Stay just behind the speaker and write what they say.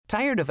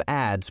Tired of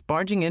ads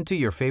barging into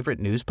your favorite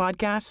news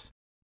podcasts?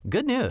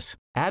 Good news.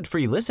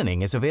 Ad-free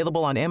listening is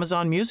available on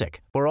Amazon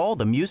Music for all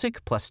the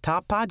music plus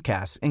top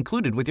podcasts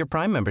included with your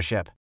Prime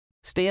membership.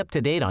 Stay up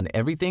to date on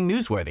everything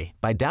newsworthy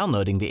by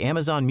downloading the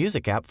Amazon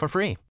Music app for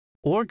free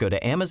or go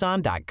to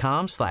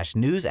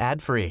amazon.com/news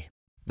ad free.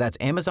 That's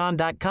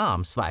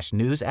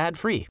amazon.com/news ad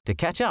free to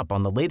catch up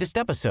on the latest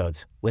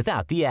episodes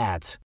without the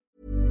ads.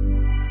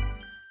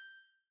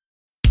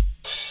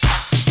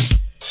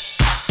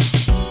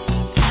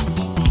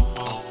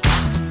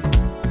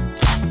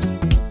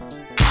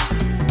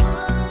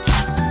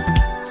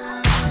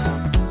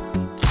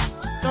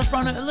 Josh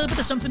Brown, a little bit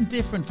of something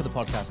different for the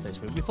podcast this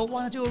week. We thought,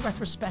 why not do a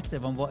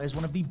retrospective on what is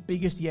one of the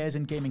biggest years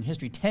in gaming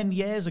history, 10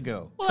 years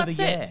ago. Well, that's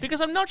it, because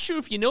I'm not sure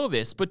if you know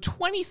this, but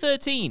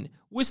 2013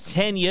 was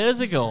 10 years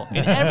ago.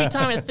 And every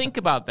time I think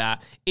about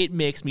that, it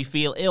makes me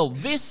feel ill.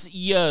 This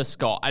year,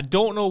 Scott, I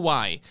don't know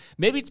why.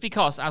 Maybe it's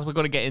because, as we're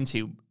going to get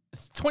into,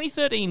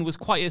 2013 was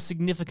quite a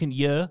significant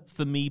year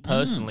for me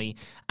personally,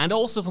 and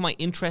also for my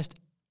interest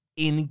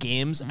in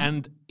games,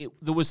 and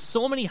there was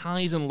so many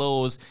highs and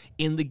lows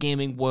in the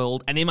gaming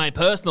world and in my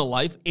personal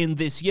life in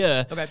this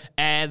year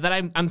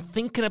that I'm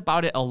thinking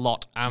about it a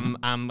lot.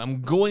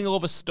 I'm going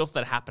over stuff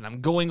that happened.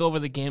 I'm going over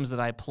the games that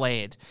I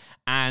played,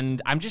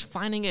 and I'm just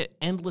finding it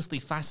endlessly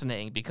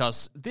fascinating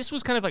because this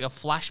was kind of like a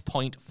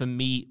flashpoint for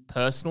me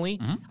personally.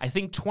 I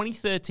think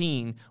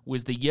 2013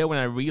 was the year when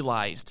I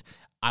realized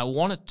I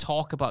want to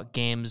talk about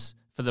games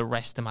for the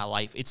rest of my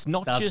life. It's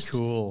not just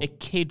a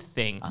kid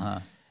thing.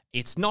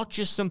 It's not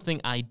just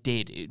something I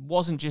did. It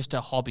wasn't just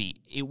a hobby.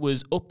 It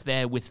was up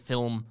there with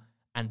film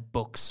and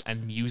books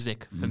and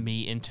music for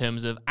me in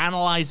terms of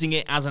analyzing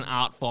it as an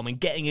art form and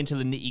getting into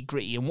the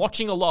nitty-gritty. And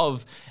watching a lot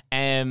of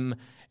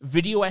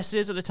video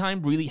essays at the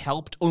time really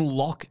helped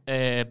unlock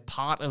a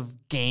part of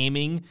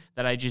gaming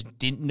that I just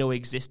didn't know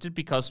existed,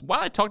 because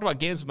while I talked about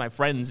games with my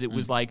friends, it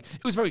was like,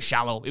 it was very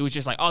shallow. It was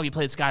just like, oh, you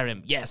played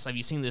Skyrim? Yes. Have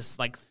you seen this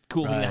like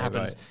cool thing that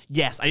happens?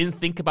 Yes. I didn't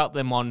think about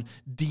them on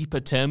deeper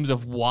terms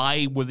of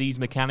why were these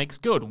mechanics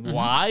good?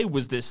 Why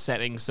was this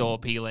setting so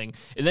appealing?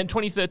 And then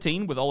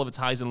 2013, with all of its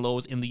highs and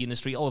lows in the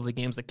industry, all of the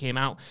games that came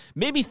out,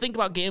 made me think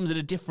about games in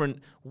a different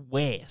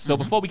way. So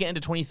before we get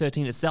into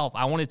 2013 itself,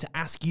 I wanted to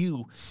ask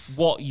you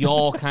what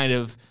your kind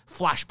of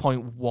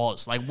flashpoint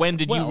was. Like, when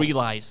did you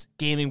realize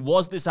gaming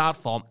was this art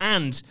form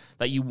and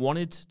that you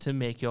wanted to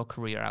make your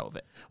career out of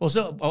it? Well,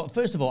 so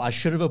first of all, I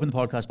should have opened the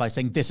podcast by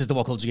saying this is the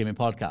What Culture Gaming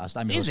Podcast.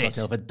 I'm your host, Scott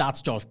Taylor, but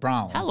that's Josh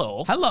Brown.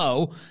 Hello.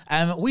 Hello.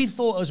 We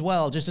thought as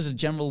well, just as a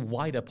general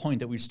wider point,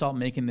 that we'd start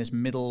making this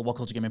middle What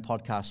Culture Gaming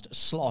Podcast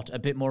slot a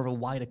bit more of a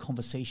wider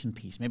conversation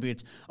piece. Maybe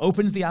it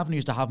opens the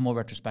avenues to have more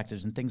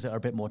retrospectives and things that are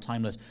a bit more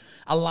timeless,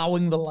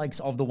 allowing the likes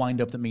of the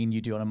Wind Up that me and you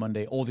do on a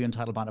Monday, or the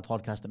Untitled Banter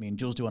podcast that me and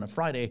Jules do on a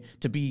Friday,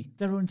 to be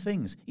their own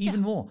things,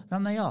 even more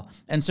than they are.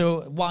 And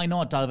so why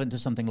not delve into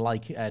something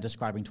like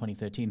describing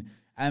 2013?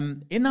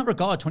 In that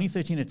regard,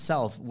 2013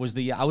 itself was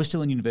I was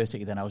still in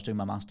university then, I was doing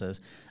my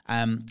master's.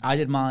 I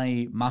did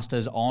my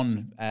master's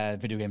on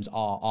video games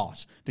are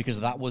art, because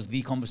that was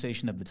the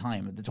conversation of the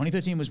time. The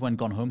 2013 was when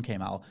Gone Home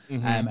came out,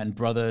 and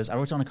Brothers. I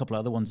wrote down a couple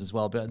of other ones as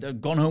well,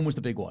 but Gone Home was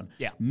the big one.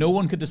 Yeah. No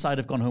one could decide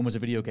if Gone Home was a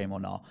video game or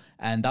not,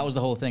 and that was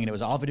the whole thing. And it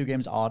was, are video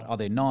games art? Are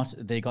they not?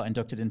 They got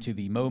inducted into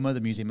the MoMA,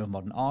 the Museum of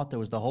Modern Art. There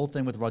was the whole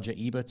thing with Roger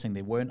Ebert saying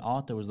they weren't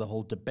art. There was the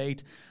whole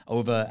debate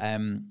over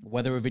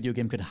whether a video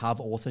game could have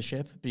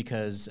authorship,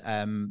 because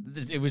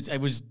it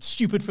was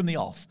stupid from the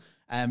off.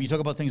 You talk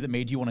about things that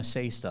made you want to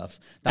say stuff.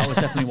 That was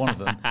definitely one of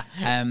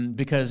them.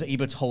 Because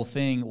Ebert's whole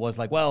thing was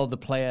like, well, the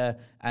player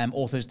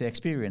authors the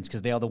experience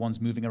because they are the ones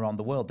moving around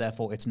the world.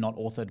 Therefore, it's not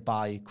authored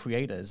by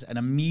creators. And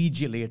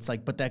immediately it's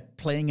like, but they're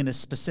playing in a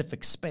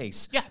specific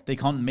space. Yeah. They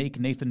can't make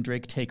Nathan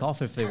Drake take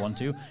off if they want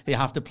to. They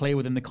have to play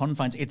within the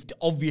confines. It's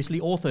obviously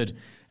authored,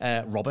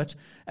 Robert.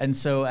 And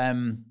so,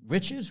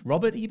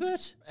 Robert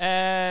Ebert?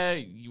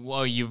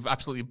 Well, you've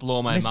absolutely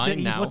blown my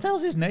mind now. What the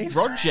hell's his name?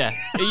 Roger.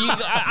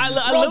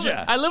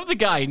 Roger. I love the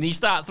guy, and you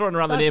start throwing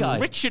around the name guy.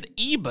 Richard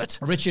Ebert.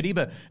 Richard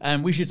Ebert.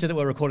 We should say that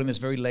we're recording this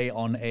very late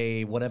on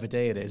a whatever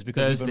day it is,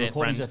 because Thursday, we've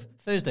been recording stuff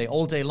Thursday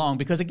all day long,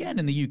 because again,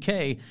 in the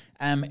UK,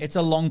 it's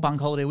a long bank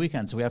holiday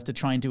weekend, so we have to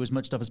try and do as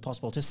much stuff as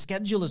possible, to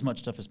schedule as much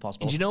stuff as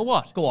possible. And you know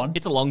what? Go on.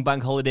 It's a long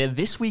bank holiday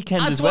this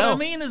weekend That's as well. That's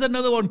what I mean. There's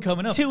another one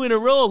coming up. 2 in a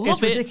row. Love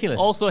it's it. ridiculous.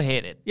 Also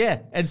hate it.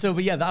 Yeah. And so,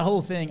 but yeah, that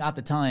whole thing at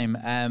the time,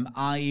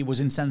 I was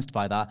incensed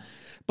by that.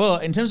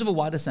 But in terms of a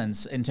wider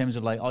sense, in terms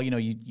of like, oh, you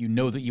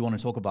know that you want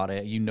to talk about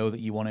it, you know that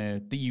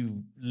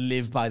you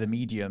live by the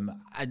medium,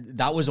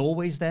 that was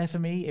always there for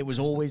me. It was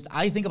always,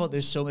 I think about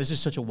this this is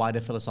such a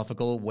wider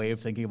philosophical way of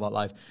thinking about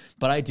life,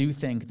 but I do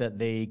think that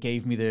they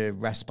gave me the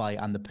respite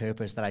and the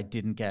purpose that I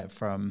didn't get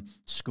from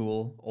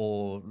school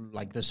or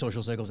like the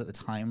social circles at the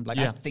time. Like,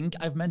 I think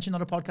I've mentioned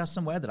on a podcast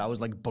somewhere that I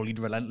was like bullied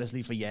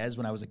relentlessly for years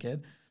when I was a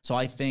kid. So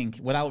I think,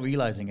 without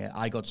realizing it,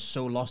 I got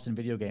so lost in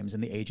video games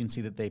and the agency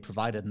that they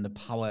provided and the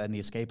power and the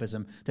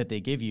escapism that they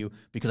give you,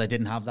 because I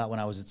didn't have that when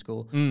I was at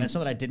school. And it's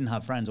not that I didn't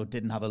have friends or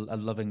didn't have a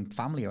loving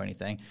family or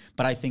anything,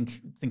 but I think,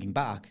 thinking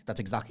back, that's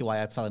exactly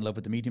why I fell in love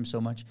with the medium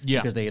so much,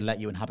 because they let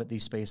you inhabit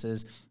these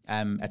spaces,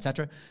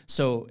 etc.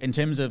 So in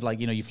terms of, like,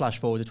 you know, you flash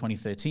forward to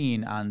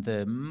 2013 and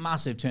the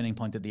massive turning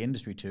point that the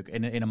industry took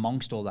in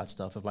amongst all that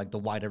stuff of, like, the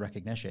wider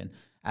recognition,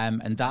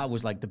 and that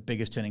was, like, the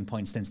biggest turning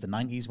point since the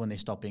 90s when they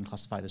stopped being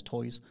classified as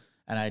toys.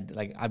 And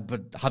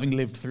but having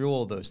lived through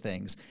all those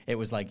things, it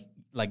was like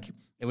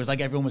it was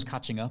like everyone was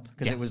catching up,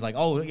 because it was like,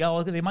 oh yeah,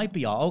 okay, they might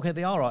be art, okay,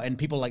 they are art, and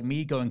people like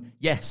me going,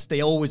 yes,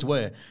 they always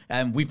were.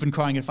 We've been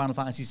crying in Final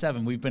Fantasy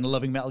VII, we've been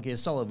loving Metal Gear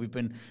Solid, we've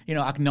been, you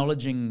know,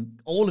 acknowledging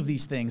all of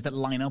these things that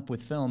line up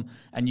with film,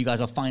 and you guys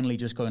are finally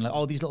just going like,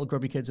 oh, these little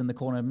grubby kids in the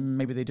corner,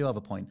 maybe they do have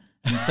a point.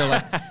 And so,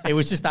 like, it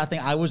was just that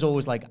thing. I was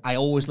always like, I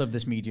always loved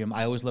this medium,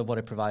 I always loved what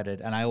it provided,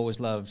 and I always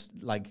loved,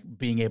 like,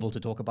 being able to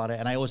talk about it,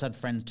 and I always had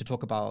friends to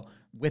talk about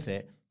with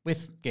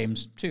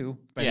games too,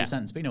 by any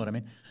sense, but you know what I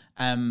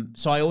mean.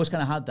 So I always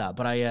kind of had that,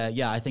 but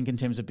I think in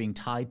terms of being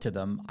tied to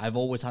them, I've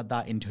always had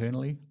that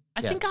internally.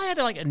 I think I had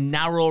a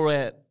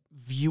narrower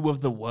view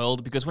of the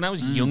world, because when I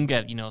was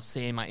younger, you know,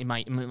 say in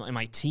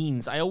my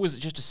teens, I always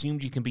just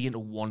assumed you can be into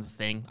one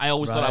thing. I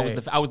always thought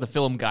I was the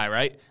film guy,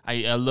 right?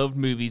 I loved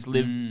movies,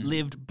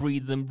 lived,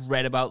 breathed them,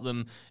 read about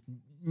them,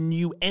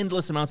 knew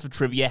endless amounts of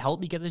trivia, helped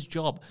me get this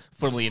job,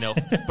 funnily enough.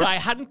 But I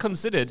hadn't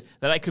considered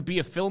that I could be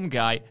a film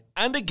guy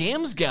and a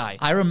games guy.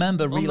 I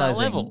remember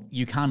realizing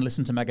you can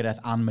listen to Megadeth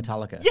and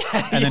Metallica.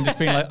 And then just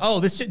being like, oh,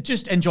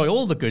 just enjoy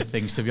all the good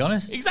things, to be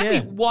honest. Exactly.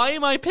 Yeah. Why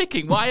am I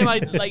picking? Why am I,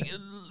 like,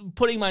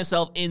 putting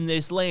myself in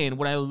this lane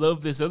when I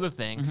love this other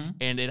thing,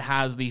 and it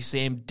has the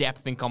same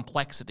depth and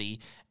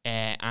complexity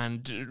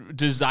and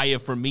desire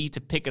for me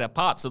to pick it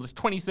apart? So this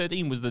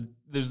 2013 was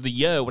the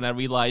year when I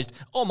realized,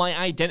 oh, my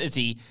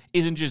identity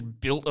isn't just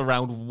built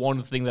around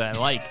one thing that I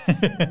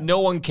like. No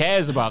one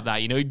cares about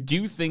that. You know,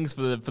 do things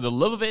for the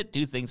love of it,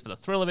 do things for the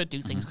thrill of it,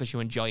 do things because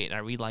you enjoy it. And I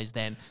realized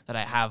then that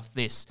I have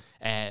this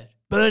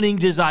burning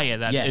desire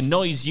that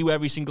annoys you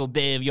every single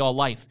day of your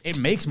life. It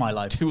makes my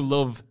life to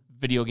love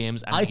video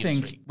games and I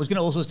think was going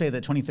to also say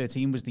that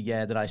 2013 was the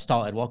year that I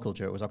started What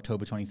Culture. It was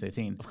October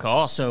 2013. Of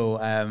course. So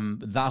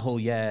that whole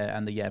year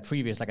and the year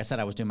previous, like I said,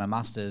 I was doing my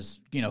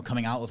master's, you know,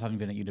 coming out of having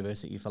been at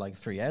university for like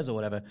 3 years or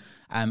whatever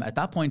at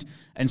that point.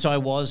 And so I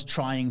was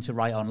trying to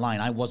write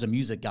online. I was a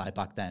music guy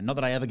back then. Not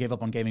that I ever gave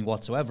up on gaming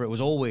whatsoever. It was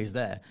always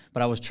there.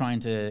 But I was trying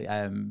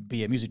to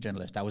be a music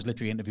journalist. I was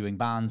literally interviewing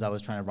bands. I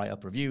was trying to write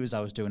up reviews. I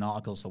was doing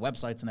articles for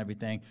websites and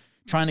everything,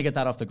 trying to get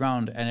that off the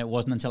ground. And it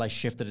wasn't until I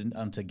shifted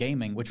onto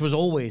gaming, which was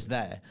always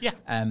there,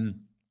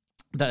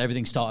 that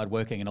everything started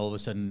working, and all of a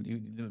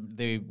sudden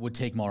they would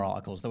take more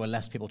articles. There were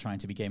less people trying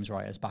to be games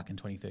writers back in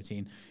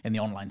 2013 in the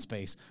online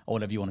space, or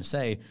whatever you want to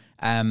say.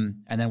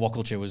 And then What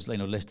Culture was, you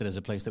know, listed as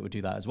a place that would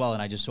do that as well.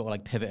 And I just sort of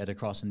like pivoted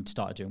across and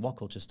started doing What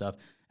Culture stuff.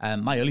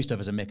 My early stuff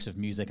is a mix of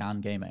music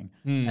and gaming,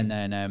 and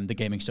then the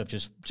gaming stuff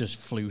just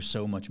flew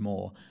so much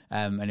more.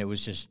 And there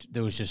was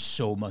just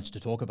so much to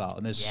talk about,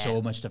 and there's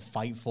so much to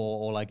fight for,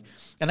 or like,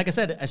 and like I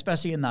said,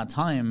 especially in that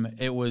time,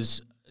 it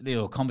was, you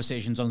know,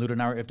 conversations on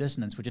ludonarrative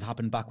dissonance, which had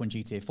happened back when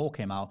GTA 4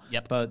 came out.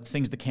 But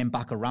things that came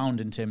back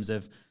around in terms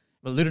of,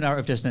 well,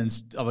 ludonarrative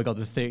dissonance, oh my God,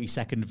 the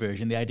 30-second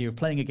version, the idea of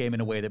playing a game in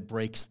a way that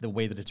breaks the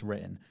way that it's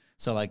written.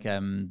 So like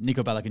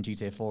Nico Bellic in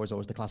GTA 4 is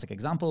always the classic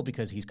example,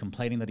 because he's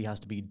complaining that he has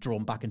to be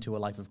drawn back into a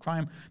life of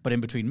crime, but in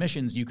between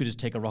missions, you could just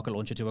take a rocket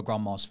launcher to a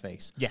grandma's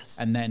face.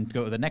 And then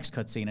go to the next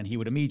cutscene, and he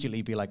would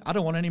immediately be like, I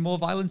don't want any more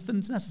violence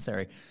than's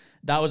necessary.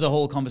 That was a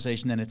whole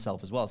conversation in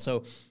itself as well.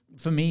 So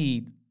for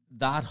me,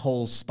 that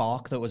whole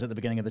spark that was at the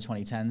beginning of the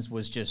 2010s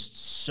was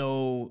just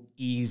so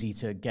easy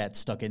to get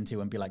stuck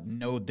into and be like,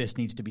 no, this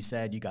needs to be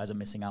said. You guys are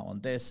missing out on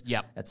this,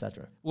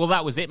 etc. Well,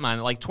 that was it, man.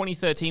 Like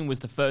 2013 was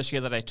the first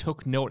year that I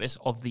took notice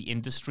of the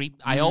industry.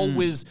 I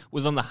always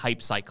was on the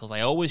hype cycles.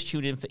 I always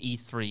tuned in for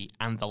E3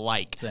 and the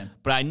like. Same.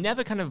 But I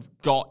never kind of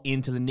got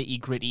into the nitty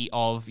gritty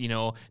of, you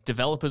know,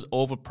 developers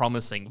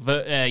over-promising,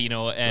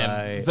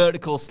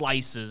 vertical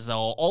slices,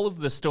 or all of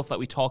the stuff that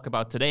we talk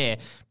about today.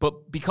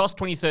 But because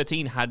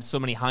 2013 had so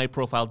many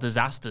high-profile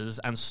disasters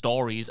and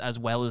stories, as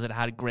well as it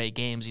had great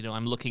games. You know,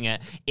 I'm looking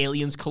at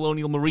Aliens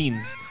Colonial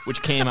Marines,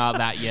 which came out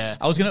that year.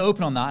 I was going to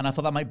open on that, and I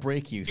thought that might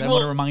break you, so I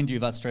want to remind you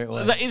of that straight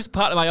away. That is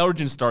part of my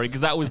origin story,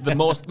 because that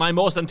was my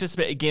most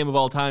anticipated game of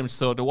all time,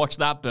 so to watch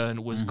that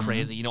burn was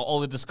crazy. You know, all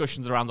the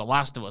discussions around The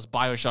Last of Us,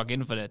 BioShock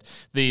Infinite,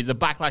 the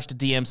backlash to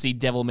DMC,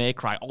 Devil May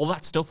Cry, all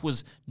that stuff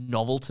was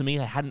novel to me.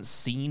 I hadn't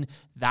seen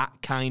that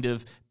kind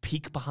of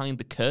peek behind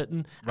the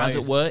curtain, as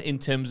it were, in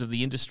terms of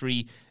the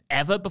industry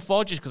ever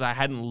before, just because I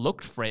hadn't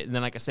looked for it. And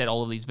then, like I said,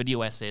 all of these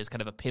video essays,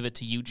 kind of a pivot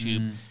to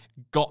YouTube,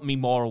 got me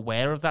more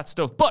aware of that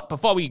stuff. But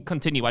before we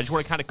continue, I just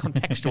want to kind of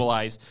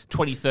contextualize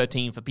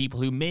 2013 for people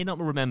who may not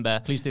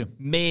remember. Please do.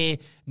 May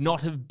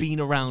not have been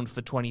around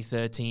for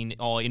 2013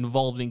 or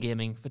involved in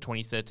gaming for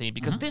 2013,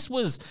 because this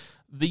was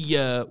the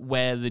year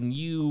where the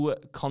new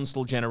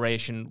console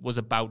generation was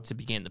about to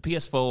begin. The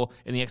PS4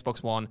 and the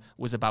Xbox One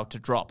was about to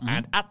drop.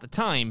 And at the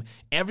time,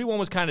 everyone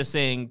was kind of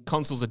saying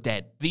consoles are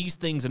dead. These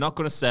things are not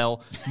going to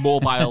sell.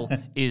 Mobile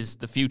is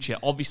the future.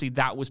 Obviously,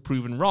 that was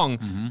proven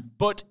wrong.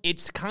 But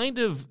it's kind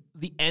of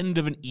the end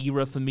of an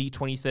era for me,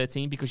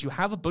 2013, because you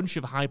have a bunch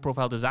of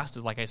high-profile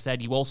disasters. Like I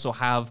said, you also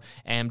have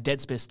Dead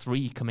Space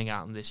 3 coming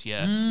out in this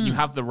year. You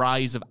have the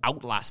rise of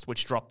Outlast,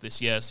 which dropped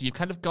this year. So you've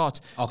kind of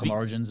got Arkham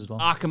Origins as well.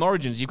 Arkham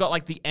Origins. You've got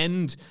like the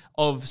end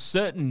of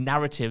certain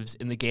narratives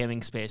in the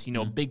gaming space. You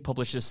know, big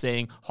publishers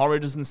saying horror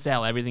doesn't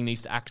sell, everything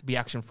needs to be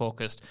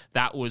action-focused.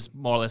 That was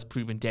more or less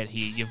proven dead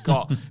here. You've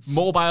got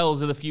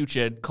mobiles of the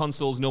future,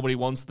 consoles, nobody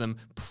wants them,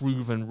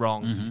 proven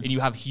wrong. And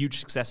you have huge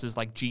successes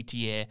like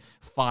GTA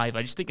 5.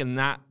 I just think in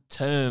that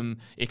term,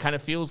 it kind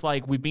of feels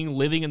like we've been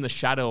living in the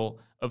shadow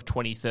of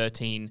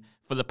 2013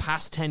 for the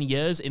past 10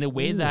 years in a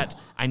way that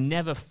I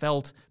never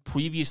felt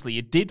previously.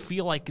 It did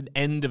feel like an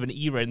end of an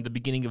era and the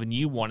beginning of a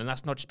new one, and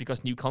that's not just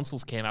because new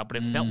consoles came out, but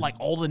it felt like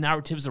all the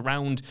narratives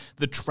around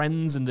the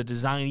trends and the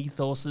design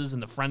ethoses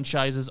and the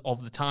franchises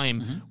of the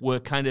time were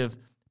kind of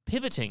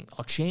pivoting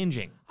or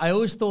changing. I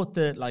always thought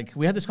that, like,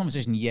 we had this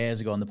conversation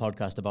years ago on the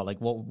podcast about, like,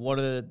 when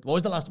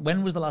was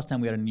the last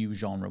time we had a new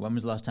genre? When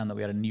was the last time that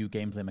we had a new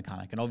gameplay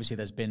mechanic? And obviously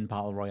there's been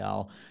Battle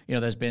Royale, you know,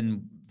 there's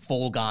been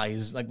Fall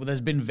Guys, like,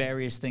 there's been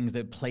various things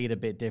that played a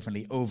bit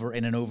differently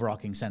in an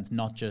overarching sense,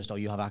 not just,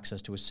 you have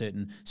access to a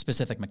certain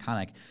specific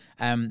mechanic.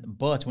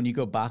 But when you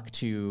go back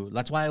to,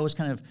 that's why I always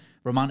kind of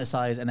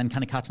romanticize and then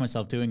kind of catch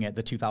myself doing it,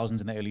 the 2000s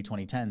and the early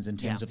 2010s in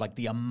terms of, like,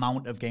 the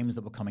amount of games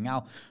that were coming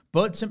out.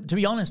 But to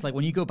be honest, like,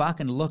 when you go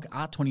back and look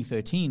at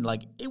 2013,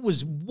 like, it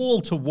was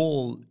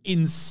wall-to-wall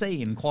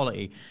insane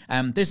quality.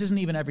 This isn't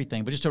even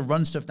everything, but just to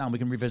run stuff down, we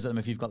can revisit them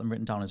if you've got them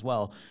written down as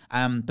well.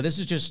 But this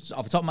is just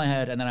off the top of my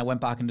head, and then I went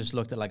back and just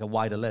looked at, like, a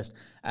wider list.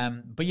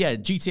 But yeah,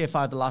 GTA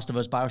 5, The Last of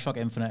Us, BioShock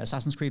Infinite,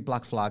 Assassin's Creed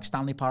Black Flag,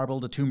 Stanley Parable,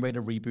 The Tomb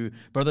Raider reboot,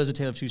 Brothers: A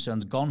Tale of Two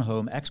Sons, Gone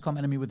Home, XCOM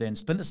Enemy Within,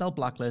 Splinter Cell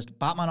Blacklist,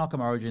 Batman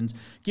Arkham Origins,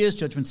 Gears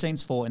Judgment,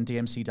 Saints 4, and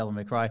DMC Devil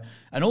May Cry.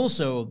 And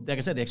also, like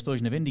I said, the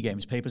explosion of indie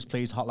games. Papers,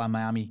 Please, Hotline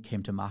Miami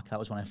came to Mac. That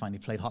was when I finally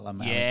played Hotline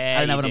Miami. Yeah,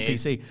 I didn't have it on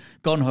PC.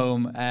 Gone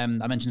Home, I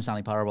mentioned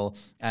Stanley Parable,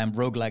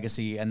 Rogue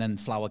Legacy, and then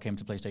Flower came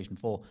to PlayStation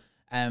 4.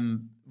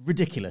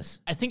 Ridiculous.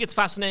 I think it's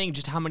fascinating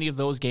just how many of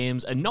those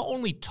games are not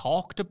only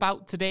talked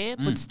about today,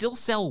 but still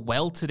sell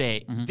well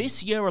today.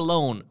 This year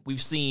alone,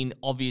 we've seen,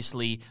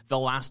 obviously, The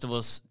Last of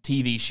Us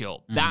TV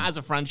show. That, as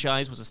a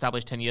franchise, was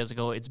established 10 years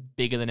ago. It's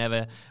bigger than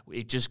ever.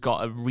 It just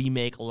got a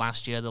remake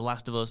last year. The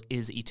Last of Us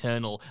is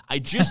eternal. I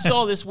just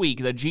saw this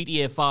week that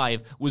GTA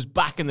 5 was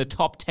back in the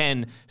top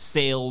 10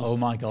 sales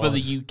for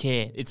the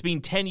UK. It's been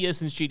 10 years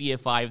since GTA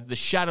 5. The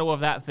shadow of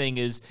that thing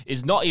is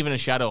not even a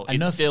shadow.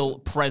 It's still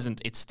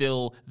present. It's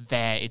still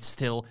there. It's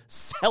still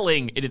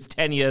selling, and it's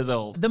 10 years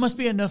old. There must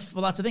be enough,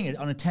 well, that's the thing,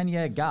 on a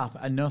 10-year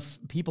gap, enough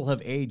people have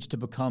aged to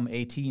become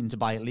 18 to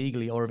buy it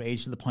legally, or have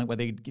aged to the point where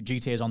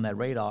GTA is on their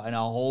radar, and a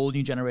whole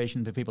new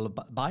generation of people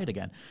buy it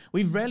again.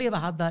 We've rarely ever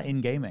had that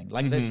in gaming.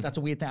 Like, that's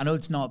a weird thing. I know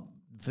it's not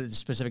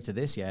specific to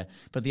this year,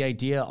 but the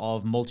idea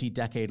of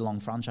multi-decade-long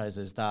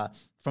franchises that,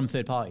 from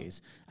third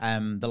parties,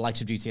 the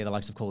likes of GTA, the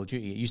likes of Call of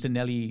Duty, it used to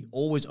nearly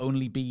always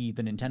only be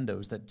the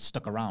Nintendos that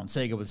stuck around,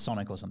 Sega with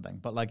Sonic or something.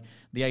 But, like,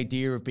 the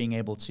idea of being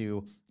able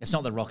to, it's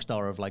not the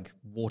Rockstar of, like,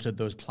 watered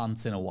those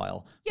plants in a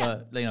while,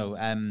 but, you know,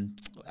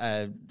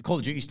 Call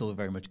of Duty is still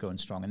very much going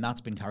strong, and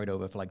that's been carried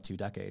over for, like, 2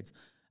 decades.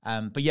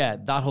 But yeah,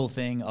 that whole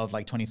thing of,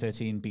 like,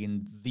 2013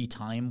 being the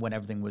time when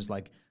everything was,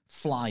 like,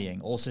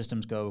 flying, all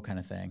systems go kind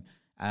of thing.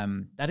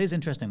 That is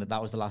interesting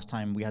that was the last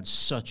time we had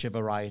such a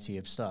variety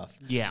of stuff.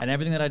 Yeah. And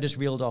everything that I just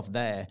reeled off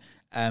there,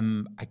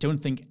 I don't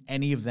think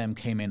any of them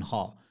came in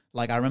hot.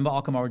 Like, I remember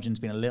Arkham Origins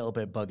being a little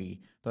bit buggy,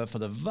 but for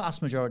the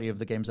vast majority of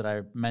the games that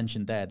I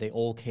mentioned there, they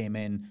all came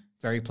in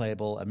very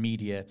playable,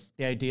 immediate.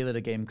 The idea that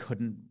a game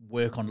couldn't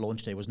work on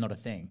launch day was not a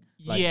thing.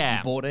 Like,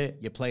 you bought it,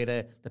 you played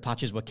it, the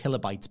patches were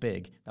kilobytes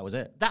big. That was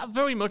it. That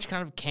very much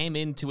kind of came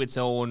into its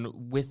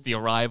own with the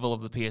arrival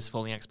of the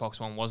PS4 and the Xbox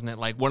One, wasn't it?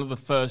 Like, one of the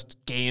first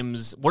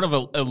games, one of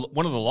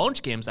the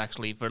launch games,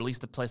 actually, for at least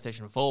the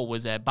PlayStation 4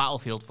 was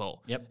Battlefield 4.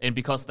 Yep. And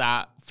because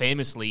that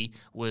famously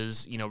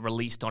was, you know,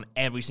 released on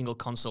every single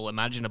console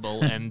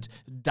imaginable, and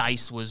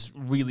DICE was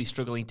really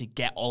struggling to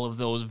get all of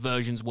those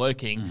versions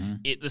working,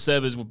 the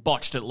servers were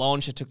botched at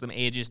launch. It took them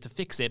ages to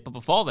fix it. But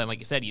before then, like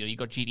you said, you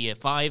got GTA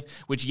 5,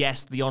 which,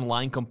 yes, the online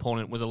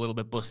component was a little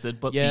bit busted,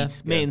 but the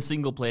main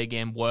single-player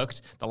game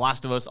worked. The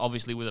Last of Us,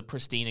 obviously, with a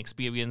pristine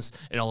experience,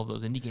 and all of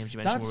those indie games you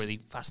mentioned were really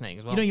fascinating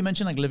as well. You know, you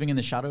mentioned, like, living in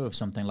the shadow of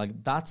something. Like,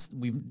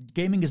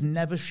 gaming has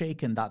never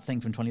shaken that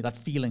thing from that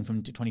feeling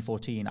from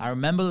 2014. I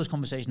remember those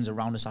conversations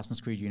around Assassin's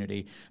Creed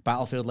Unity,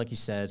 Battlefield, like you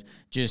said,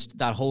 just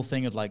that whole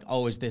thing of, like,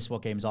 oh, is this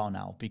what games are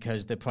now?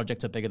 Because the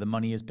projects are bigger, the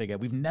money is bigger.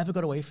 We've never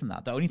got away from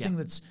that. The only thing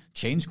that's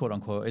changed, quote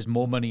unquote, is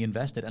more money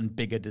invested and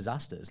bigger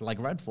disasters, like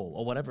Redfall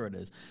or whatever it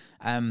is.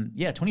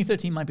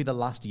 2013 might be the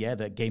last year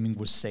that gaming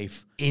was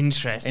safe.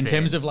 Interesting. In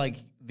terms of, like,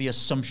 the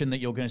assumption that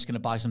you're just going to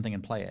buy something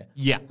and play it.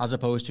 Yeah. As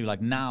opposed to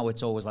like now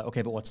it's always like,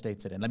 okay, but what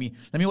state's it in? Let me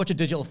watch a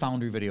Digital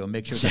Foundry video and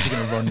make sure it's actually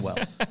going to run well,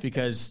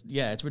 because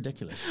it's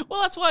ridiculous.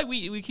 Well, that's why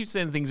we keep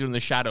saying things are in the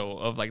shadow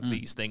of like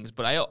these things.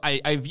 But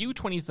I view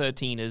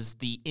 2013 as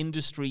the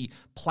industry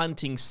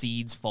planting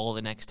seeds for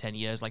the next 10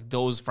 years, like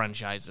those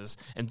franchises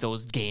and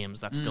those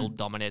games that still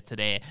dominate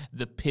today.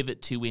 The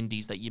pivot to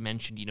indies that you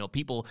mentioned,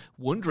 people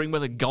wondering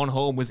whether Gone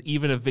Home was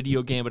even a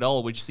video game at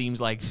all, which seems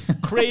like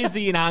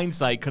crazy in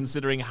hindsight,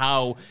 considering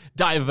how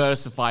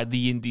diversified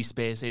the indie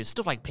space is.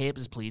 Stuff like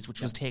Papers, Please,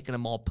 which was taking a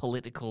more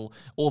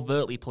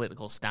overtly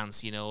political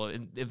stance,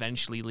 and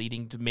eventually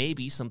leading to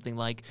maybe something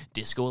like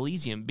Disco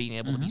Elysium being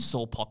able to be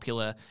so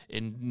popular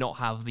and not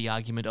have the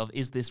argument of,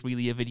 is this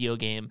really a video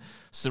game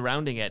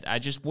surrounding it? I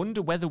just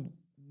wonder whether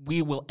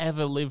we will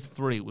ever live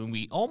through, and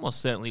we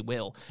almost certainly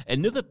will,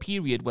 another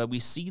period where we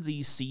see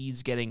these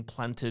seeds getting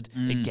planted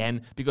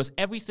again, because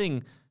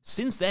everything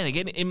since then,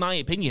 again, in my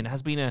opinion,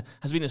 has been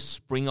a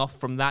spring off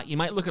from that. You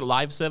might look at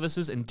live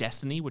services and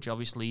Destiny, which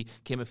obviously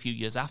came a few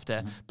years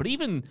after, but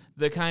even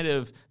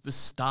the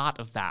start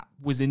of that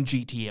was in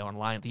GTA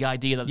Online. The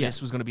idea that this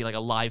was going to be like a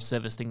live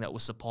service thing that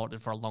was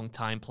supported for a long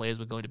time. Players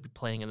were going to be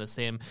playing in the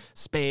same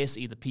space,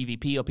 either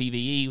PvP or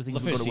PvE.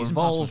 Things were going to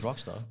evolve.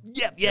 Rockstar.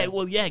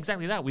 Yeah,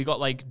 exactly that. We got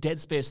like Dead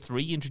Space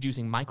 3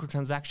 introducing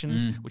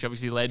microtransactions, which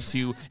obviously led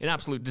to an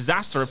absolute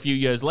disaster a few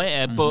years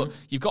later. But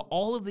you've got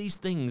all of these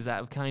things that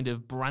have kind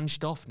of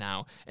branched off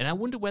now, and I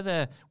wonder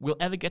whether we'll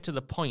ever get to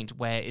the point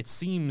where it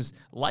seems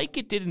like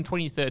it did in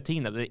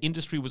 2013, that the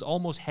industry was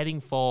almost heading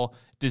for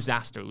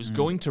disaster. It was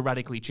going to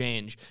radically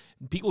change.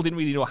 People didn't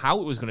really know how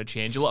it was going to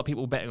change. A lot of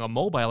people were betting on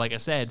mobile, like I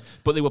said,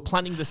 but they were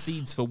planting the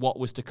seeds for what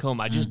was to come.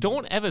 I just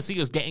don't ever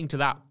see us getting to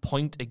that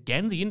point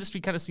again. The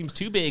industry kind of seems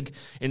too big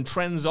and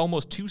trends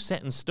almost too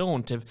set in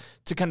stone to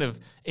kind of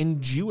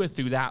endure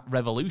through that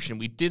revolution.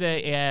 We did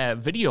a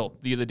video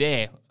the other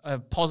day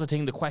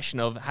positing the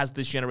question of, has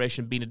this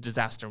generation been a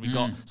disaster? We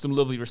got some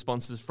lovely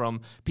responses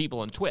from people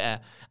on Twitter,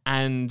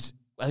 and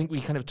I think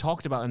we kind of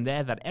talked about in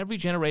there that every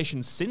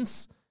generation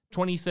since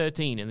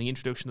 2013 and the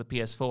introduction of the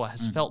PS4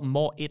 has felt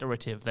more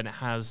iterative than it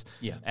has.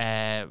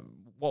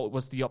 What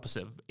was the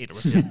opposite of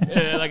iterative?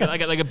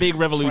 like a big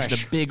revolution,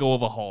 fresh. A big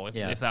overhaul,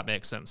 if that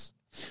makes sense.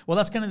 Well,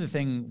 that's kind of the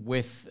thing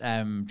with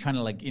trying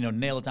to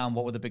nail down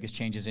what were the biggest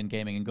changes in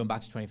gaming, and going back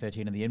to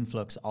 2013 and the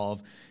influx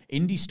of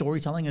indie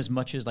storytelling as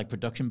much as like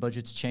production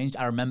budgets changed.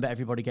 I remember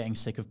everybody getting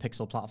sick of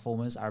pixel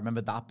platformers. I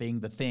remember that being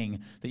the thing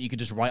that you could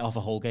just write off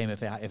a whole game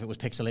if it was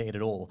pixelated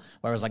at all.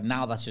 Whereas like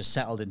now that's just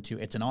settled into,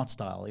 it's an art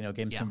style.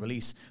 Games can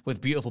release with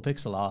beautiful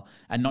pixel art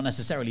and not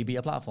necessarily be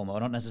a platformer,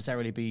 or not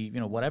necessarily be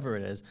whatever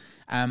it is.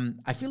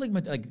 I feel like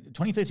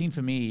 2013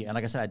 for me, and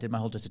like I said, I did my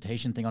whole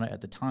dissertation thing on it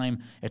at the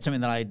time. It's something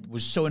that I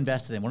was so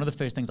invested in. One of the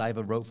first things I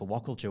ever wrote for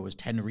What Culture was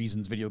 10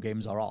 reasons video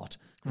games are art.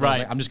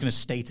 Right. I'm just going to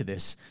stay to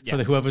this for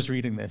whoever's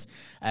reading this,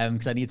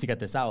 because I need to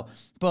get this out.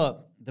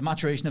 But the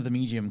maturation of the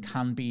medium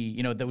can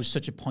be, there was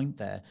such a point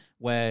there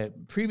where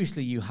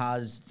previously you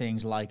had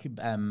things like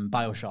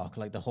BioShock,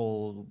 like the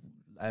whole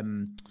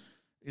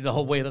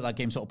way that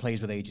game sort of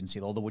plays with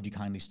agency, all the Would You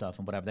Kindly stuff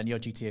and whatever. Then you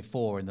had GTA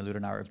 4 and the Lunar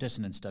Narrative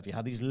Dissonance stuff. You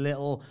had these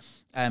little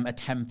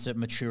attempts at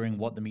maturing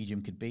what the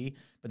medium could be.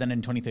 But then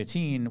in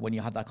 2013, when you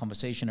had that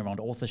conversation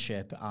around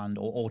authorship or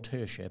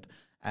authorship,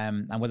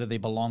 and whether they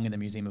belong in the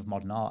Museum of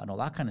Modern Art and all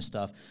that kind of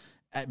stuff,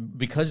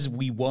 because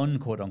we won,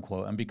 quote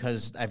unquote, and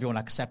because everyone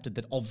accepted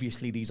that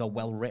obviously these are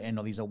well written,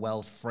 or these are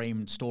well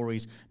framed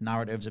stories,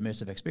 narratives,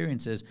 immersive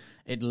experiences,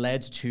 it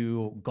led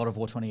to God of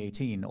War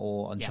 2018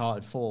 or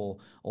Uncharted 4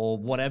 or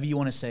whatever you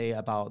want to say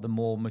about the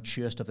more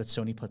mature stuff that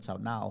Sony puts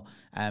out now.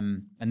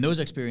 And those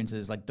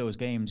experiences, like those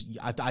games,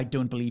 I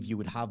don't believe you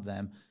would have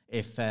them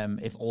if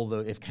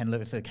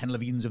the Ken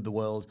Levines of the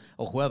world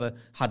or whoever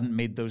hadn't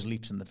made those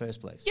leaps in the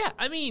first place. Yeah,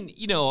 I mean,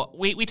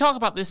 we talk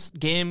about this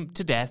game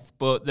to death,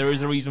 but there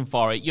is a reason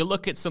for it. You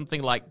look at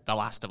something like The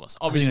Last of Us.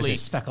 Obviously,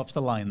 Spec Ops: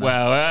 The Line.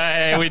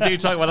 Well, we do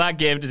talk about that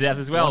game to death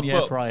as well. 1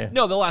 year prior.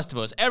 No, The Last of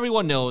Us.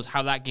 Everyone knows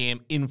how that game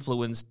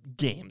influenced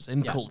games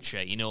and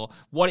culture.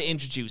 What it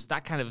introduced,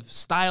 that kind of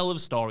style of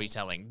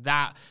storytelling,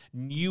 that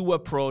new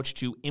approach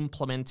to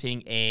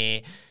implementing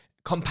a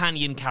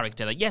companion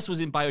character that, yes,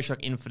 was in BioShock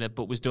Infinite,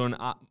 but was done,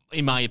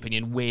 in my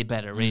opinion, way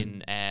better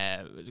in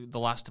The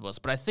Last of Us.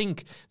 But I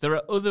think there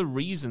are other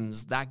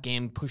reasons that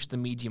game pushed the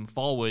medium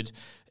forward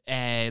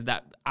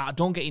that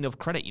don't get enough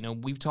credit.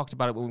 We've talked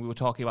about it when we were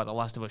talking about The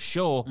Last of Us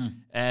show,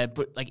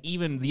 but like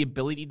even the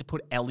ability to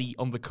put Ellie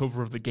on the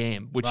cover of the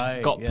game, which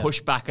got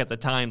pushed back at the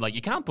time. Like,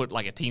 you can't put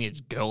like a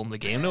teenage girl in the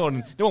game. No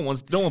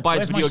one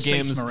buys video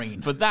games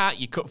for that.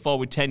 You cut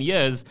forward 10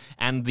 years,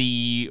 and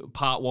the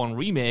Part 1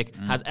 remake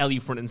has Ellie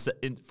front and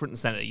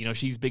center.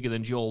 She's bigger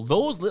than Joel.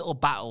 Those little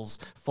battles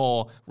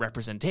for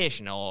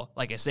representation, or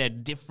like I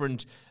said,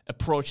 different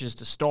approaches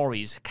to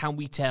stories. Can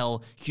we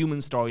tell human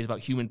stories about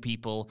human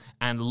people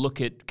and look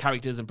at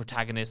characters and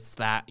protagonists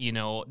that,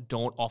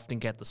 don't often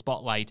get the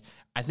spotlight?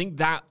 I think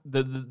that,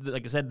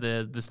 like I said,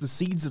 the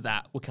seeds of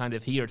that were kind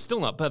of here. It's still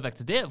not perfect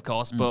today, of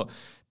course, but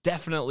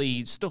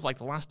definitely stuff like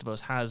The Last of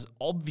Us has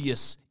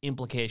obvious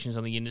implications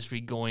on the industry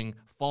going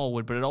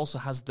forward, but it also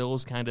has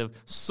those kind of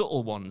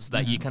subtle ones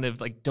that you kind of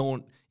like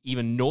don't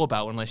even know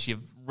about unless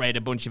you've read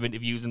a bunch of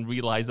interviews and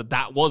realized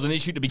that was an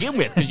issue to begin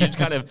with, because you just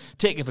kind of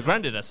take it for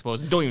granted, I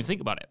suppose, and don't even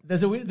think about it.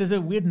 There's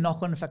a weird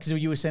knock-on effect,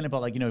 because you were saying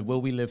about, like,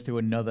 will we live through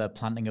another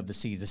planting of the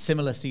seeds, a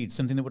similar seed,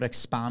 something that would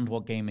expand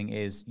what gaming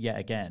is yet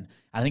again.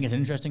 I think it's an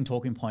interesting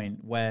talking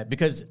point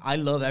because I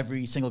love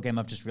every single game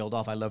I've just reeled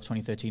off. I love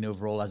 2013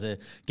 overall as a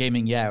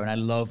gaming year, and I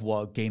love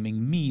what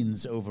gaming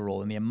means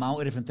overall and the amount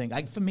of different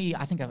things. For me,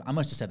 I think I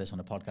must have said this on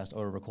a podcast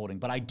or a recording,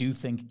 but I do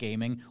think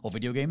gaming or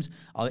video games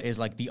is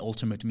like the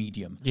ultimate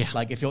medium. Yeah.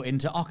 Like, if you're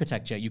into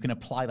architecture, you can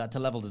apply that to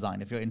level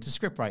design. If you're into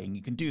script writing,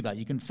 you can do that.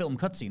 You can film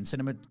cutscenes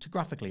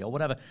cinematographically or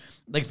whatever.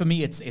 Like, for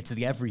me, it's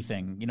the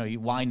everything.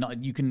 Why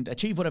not? You can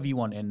achieve whatever you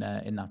want in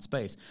that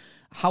space.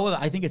 However,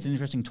 I think it's an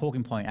interesting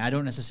talking point, and I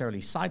don't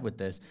necessarily side with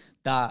this,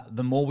 that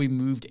the more we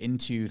moved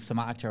into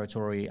thematic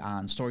territory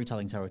and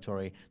storytelling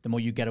territory, the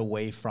more you get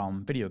away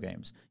from video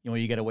games.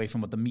 You get away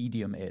from what the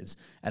medium is.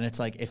 And it's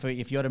like,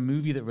 if you had a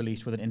movie that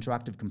released with an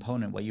interactive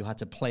component where you had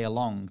to play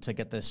along to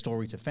get the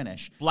story to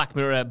finish. Black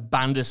Mirror,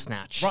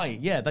 Bandersnatch. Right,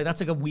 yeah, like that's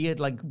like a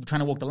weird, like, trying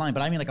to walk the line.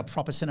 But I mean like a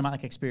proper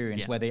cinematic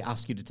experience where they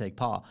ask you to take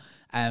part.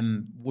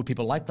 Would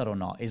people like that or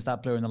not? Is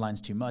that blurring the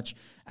lines too much?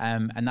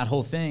 And that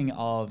whole thing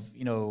of,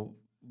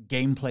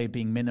 gameplay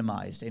being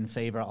minimized in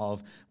favor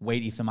of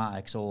weighty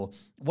thematics or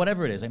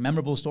whatever it is, like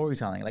memorable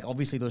storytelling. Like,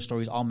 obviously those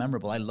stories are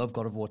memorable. I love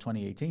God of War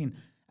 2018,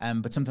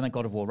 but something like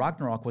God of War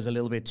Ragnarok was a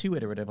little bit too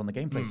iterative on the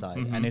gameplay side,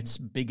 and its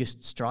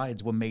biggest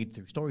strides were made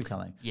through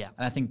storytelling. Yeah.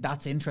 And I think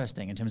that's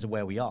interesting in terms of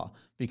where we are,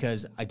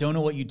 because I don't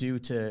know what you do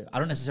I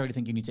don't necessarily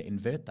think you need to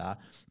invert that,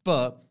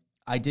 but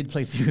I did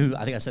play through,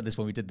 I think I said this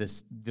when we did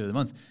this the other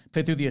month,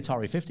 play through the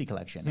Atari 50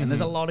 collection. And there's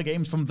a lot of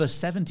games from the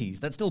 70s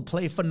that still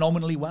play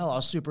phenomenally well,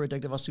 are super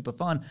addictive, are super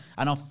fun,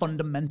 and are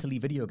fundamentally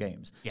video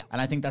games. Yeah. And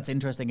I think that's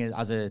interesting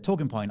as a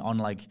talking point on,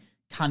 like,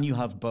 can you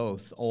have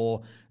both?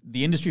 Or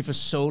the industry for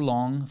so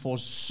long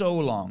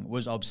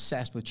was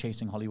obsessed with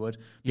chasing Hollywood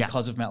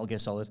because of Metal Gear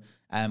Solid.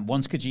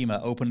 Once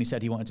Kojima openly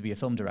said he wanted to be a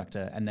film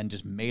director and then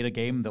just made a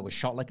game that was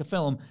shot like a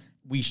film,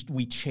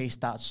 we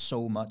chased that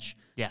so much.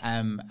 Yes.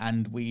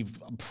 And we've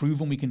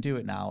proven we can do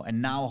it now.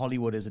 And now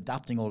Hollywood is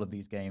adapting all of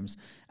these games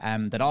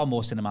that are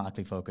more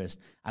cinematically focused.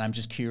 And I'm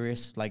just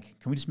curious, like,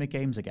 can we just make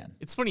games again?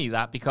 It's funny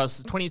that,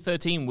 because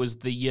 2013 was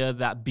the year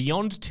that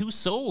Beyond Two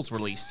Souls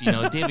released.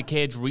 David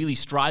Cage really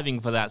striving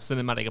for that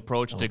cinematic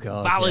approach to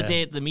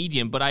validate the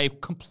medium. But I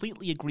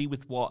completely agree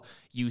with what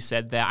you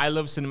said there. I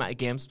love cinematic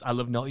games. I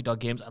love Naughty Dog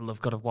games. I love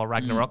God of War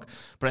Ragnarok.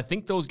 But I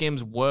think those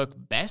games work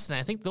best. And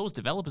I think those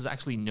developers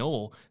actually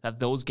know that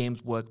those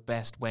games work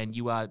best when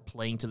you are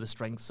playing to the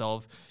strengths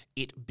of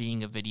it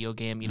being a video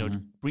game.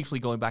 Briefly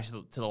going back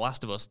to The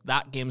Last of Us,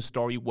 that game's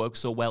story works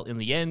so well in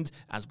the end,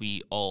 as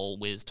we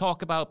always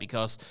talk about,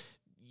 because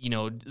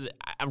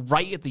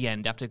right at the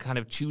end, after kind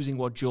of choosing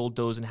what Joel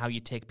does and how you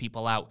take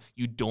people out,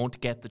 you don't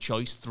get the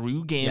choice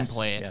through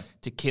gameplay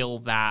to kill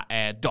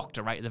that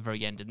doctor right at the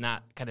very end. And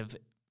that kind of,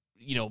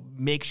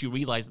 makes you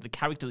realize that the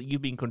character that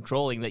you've been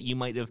controlling, that you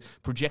might have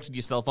projected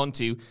yourself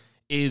onto,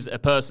 is a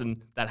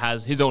person that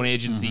has his own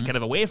agency kind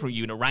of away from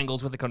you, and it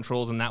wrangles with the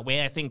controls in that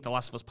way. I think The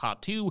Last of Us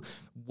Part 2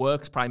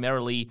 works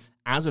primarily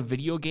as a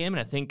video game, and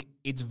I think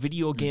its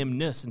video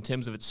game-ness in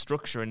terms of its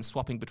structure and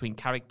swapping between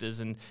characters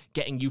and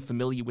getting you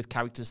familiar with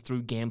characters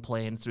through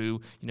gameplay and through,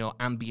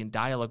 ambient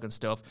dialogue and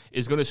stuff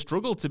is going to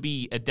struggle to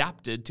be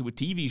adapted to a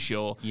TV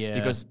show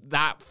because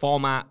that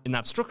format and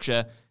that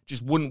structure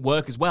just wouldn't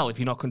work as well if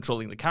you're not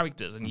controlling the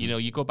characters. And,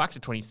 you go back to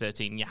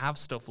 2013, you have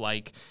stuff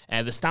like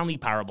the Stanley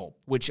Parable,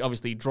 which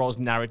obviously draws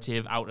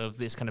narrative out of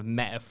this kind of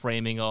meta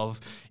framing of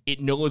it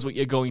knows what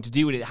you're going to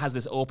do and it has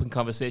this open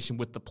conversation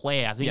with the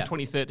player. I think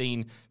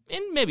 2013,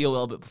 and maybe a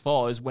little bit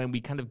before, is when we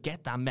kind of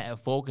get that meta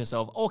focus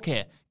of,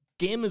 okay,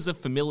 gamers are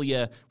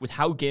familiar with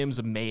how games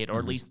are made, or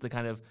at least the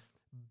kind of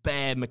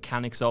bare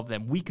mechanics of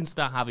them. We can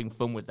start having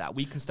fun with that.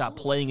 We can start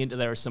playing into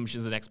their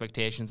assumptions and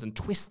expectations and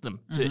twist them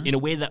in a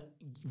way that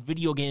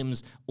video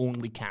games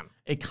only can.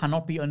 It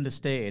cannot be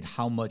understated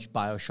how much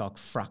BioShock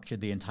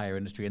fractured the entire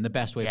industry in the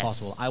best way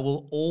possible. I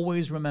will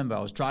always remember, I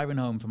was driving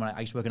home from I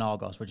used to work in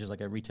Argos, which is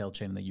like a retail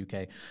chain in the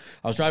UK.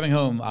 I was driving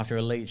home after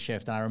a late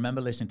shift, and I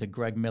remember listening to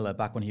Greg Miller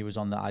back when he was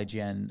on the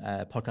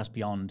IGN podcast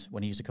Beyond,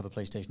 when he used to cover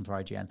PlayStation for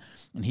IGN.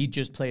 And he'd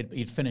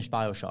finished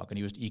BioShock, and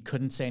he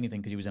couldn't say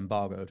anything because he was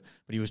embargoed,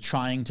 but he was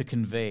trying to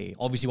convey,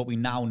 obviously what we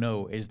now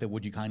know is the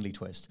Would You Kindly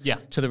twist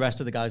to the rest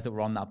of the guys that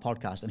were on that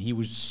podcast. And he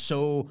was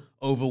so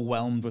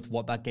overwhelmed with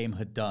what that game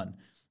had done.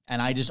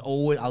 And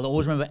I'll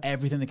always remember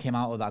everything that came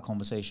out of that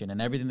conversation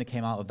and everything that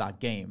came out of that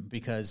game,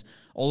 because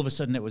all of a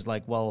sudden it was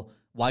like, well,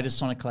 why does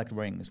Sonic collect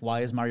rings?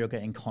 Why is Mario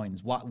getting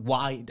coins?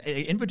 Why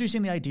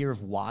introducing the idea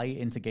of why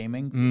into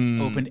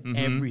gaming opened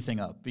everything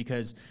up?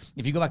 Because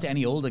if you go back to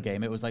any older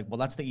game, it was like, well,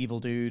 that's the evil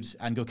dude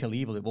and go kill the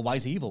evil dude. Well, why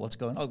is he evil? What's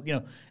going on? Oh, you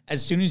know,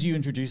 as soon as you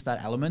introduce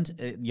that element,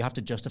 you have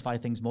to justify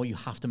things more. You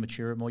have to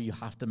mature it more. You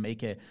have to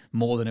make it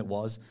more than it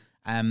was.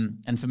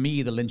 And for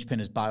me, the linchpin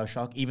is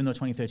BioShock. Even though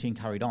 2013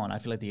 carried on, I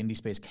feel like the indie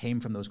space came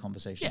from those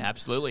conversations. Yeah,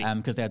 absolutely.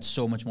 Because they had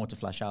so much more to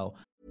flesh out.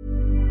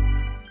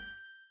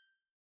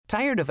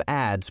 Tired of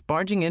ads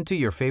barging into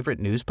your favorite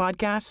news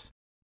podcasts?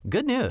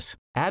 Good news.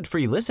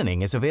 Ad-free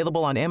listening is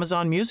available on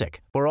Amazon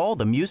Music for all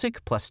the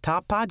music plus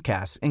top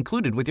podcasts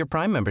included with your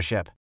Prime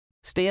membership.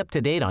 Stay up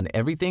to date on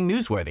everything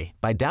newsworthy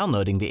by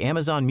downloading the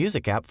Amazon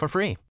Music app for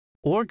free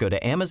or go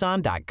to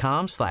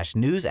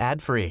amazon.com/news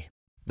ad free.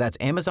 That's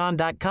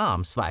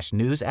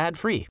amazon.com/news ad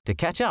free to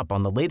catch up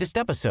on the latest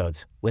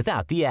episodes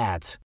without the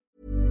ads.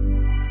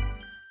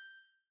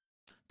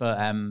 But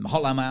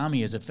Hotline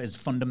Miami is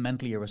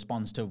fundamentally a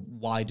response to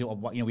why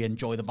we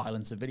enjoy the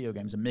violence of video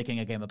games and making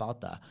a game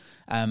about that.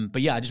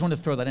 But yeah, I just wanted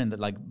to throw that in, that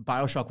like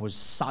BioShock was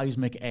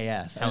seismic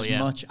AF. Hell as yeah.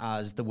 much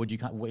as the Would You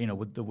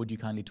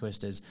Kindly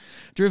twist is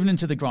driven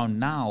into the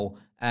ground now.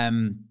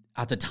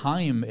 At the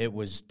time, it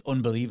was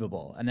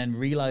unbelievable. And then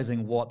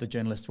realizing what the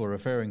journalists were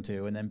referring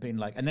to and then being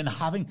like, and then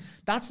having,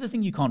 that's the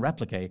thing you can't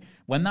replicate.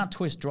 When that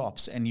twist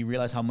drops and you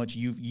realize how much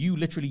you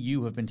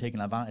have been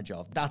taken advantage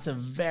of, that's a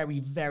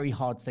very, very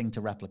hard thing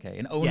to replicate.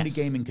 And only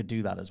gaming could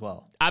do that as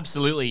well.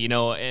 Absolutely. You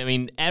know, I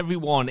mean,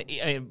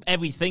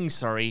 everything,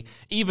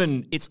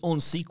 even its own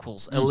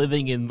sequels are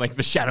living in like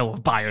the shadow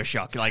of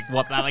BioShock. Like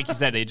you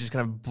said, it just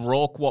kind of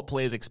broke what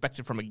players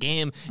expected from a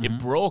game. It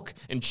broke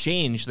and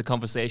changed the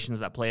conversations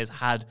that players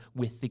had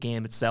with the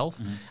game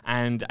itself.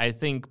 And I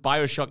think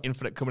BioShock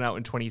Infinite coming out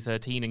in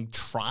 2013 and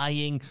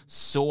trying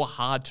so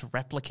hard to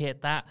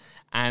replicate that,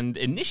 and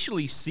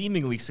initially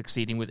seemingly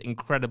succeeding with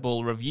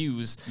incredible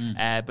reviews,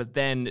 but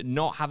then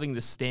not having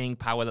the staying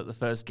power that the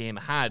first game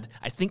had,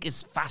 I think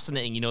is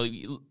fascinating. You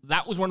know,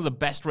 that was one of the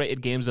best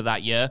rated games of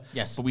that year.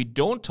 Yes. But we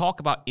don't talk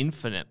about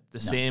Infinite the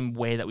same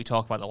way that we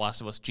talk about The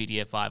Last of Us,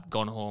 GTA 5,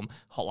 Gone Home,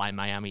 Hotline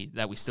Miami,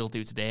 that we still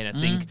do today. And I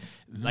think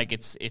like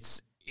it's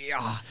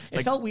yeah,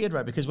 it felt weird,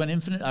 right? Because when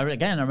Infinite, I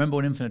remember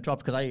when Infinite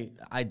dropped, because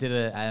I did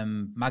a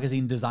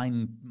magazine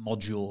design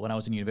module when I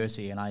was in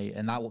university,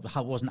 and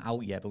that wasn't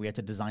out yet, but we had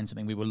to design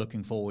something we were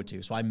looking forward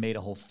to. So I made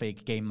a whole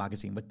fake game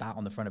magazine with that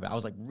on the front of it. I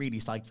was like really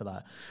psyched for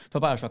that,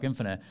 for BioShock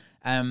Infinite.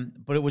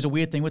 But it was a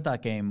weird thing with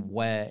that game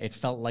where it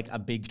felt like a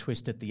big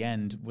twist at the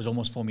end was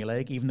almost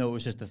formulaic, even though it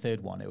was just the third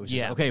one. It was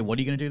just, okay, what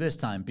are you going to do this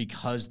time?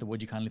 Because the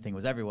Would You Kindly thing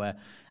was everywhere.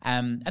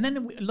 And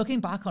then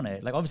looking back on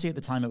it, like obviously at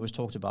the time it was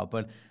talked about,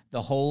 but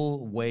the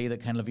whole way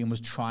that Ken Levine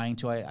was trying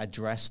to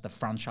address the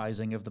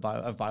franchising of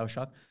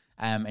BioShock,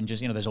 and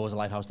just, you know, there's always a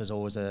lighthouse, there's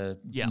always a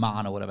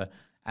man or whatever.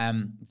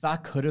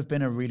 That could have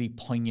been a really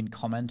poignant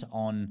comment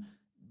on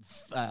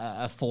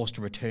a forced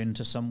return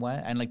to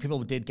somewhere, and like people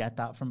did get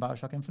that from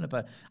BioShock Infinite,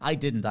 but I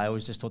didn't. I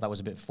always just thought that was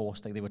a bit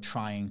forced. Like they were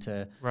trying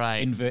to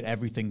invert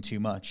everything too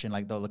much, and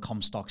like the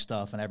Comstock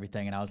stuff and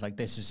everything, and I was like,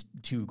 this is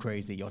too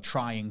crazy. You're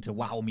trying to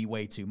wow me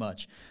way too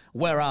much.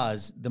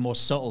 Whereas the more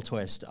subtle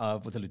twist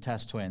of with the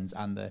Lutece twins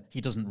and the he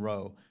doesn't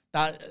row,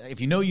 that, if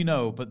you know, you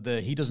know, but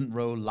the he doesn't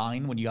row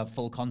line when you have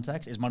full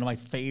context is one of my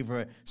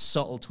favorite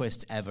subtle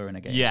twists ever in a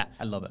game. Yeah.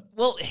 I love it.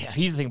 Well,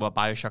 here's the thing about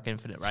BioShock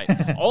Infinite, right?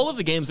 All of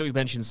the games that we've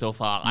mentioned so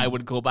far, I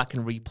would go back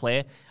and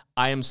replay.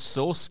 I am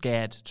so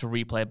scared to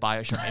replay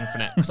BioShock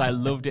Infinite because I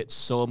loved it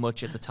so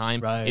much at the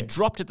time. Right. It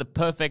dropped at the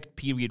perfect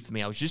period for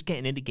me. I was just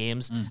getting into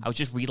games. I was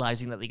just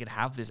realizing that they could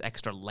have this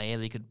extra layer.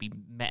 They could be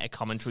meta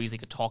commentaries. They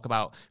could talk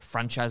about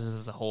franchises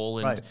as a whole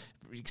and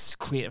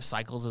creative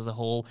cycles as a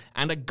whole.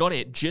 And I got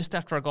it just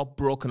after I got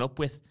broken up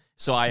with.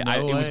 So it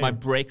was my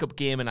breakup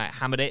game, and I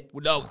hammered it.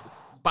 No,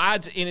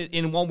 bad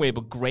in one way,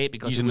 but great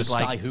because using it was the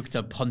like sky hook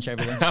to punch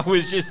everything. I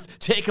was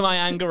just taking my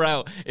anger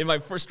out in my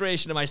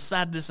frustration and my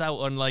sadness out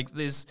on like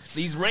these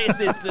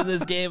racists in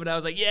this game, and I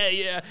was like,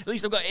 yeah, at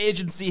least I've got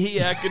agency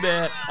here. I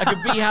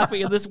could be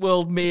happy in this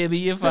world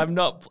maybe if I'm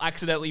not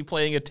accidentally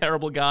playing a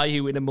terrible guy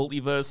who in a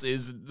multiverse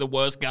is the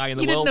worst guy in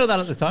the world. You didn't know that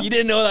at the time. You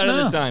didn't know that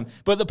at the time.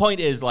 But the point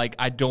is, like,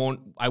 I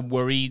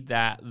worry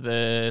that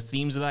the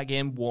themes of that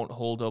game won't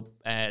hold up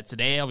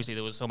today. Obviously,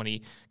 there was so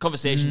many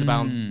conversations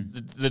about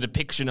the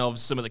depiction of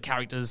some of the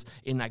characters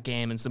in that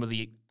game and some of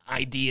the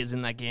ideas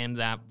in that game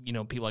that, you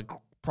know, people had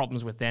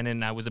problems with then,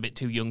 and I was a bit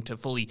too young to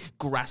fully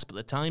grasp at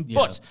the time. Yeah.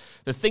 But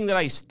the thing that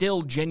I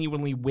still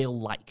genuinely will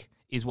like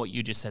is what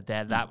you just said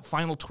there, that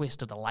final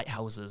twist of the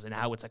lighthouses and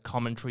how it's a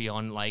commentary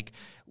on, like,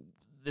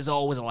 there's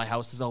always a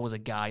lighthouse, there's always a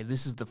guy.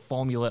 This is the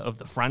formula of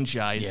the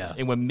franchise,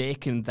 and we're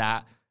making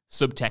that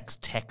subtext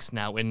text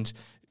now, and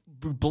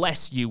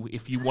bless you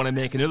if you want to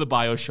make another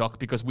BioShock,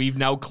 because we've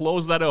now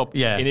closed that up.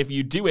 Yeah. And if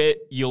you do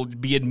it, you'll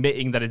be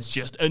admitting that it's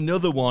just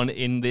another one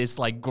in this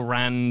like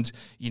grand,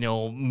 you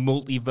know,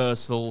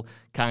 multiversal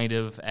kind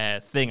of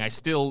thing. I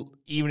still,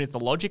 even if the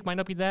logic might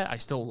not be there, I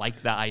still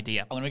like that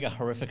idea. I'm going to make a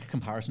horrific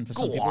comparison for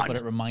some Go people, on. but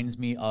it reminds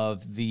me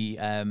of the...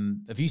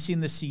 have you seen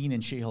the scene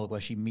in She-Hulk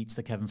where she meets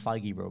the Kevin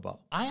Feige robot?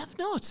 I have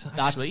not,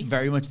 That's actually.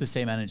 very much the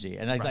same energy.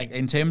 And like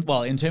in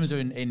terms of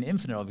in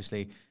Infinite,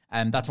 obviously,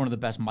 that's one of the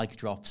best mic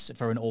drops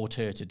for an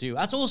auteur to do.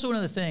 That's also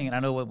another thing, and I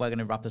know we're going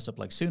to wrap this up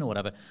like soon or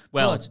whatever.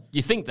 Well, but,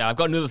 you think that. I've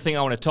got another thing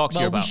I want to talk to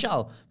you we about.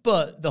 shall.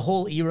 But the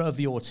whole era of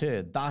the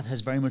auteur, that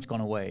has very much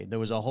gone away. There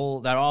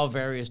are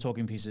various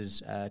talking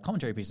pieces,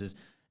 commentary pieces,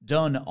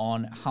 done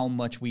on how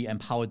much we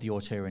empowered the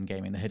auteur in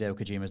gaming, the Hideo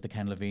Kojimas, the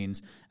Ken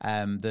Levines,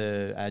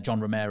 the John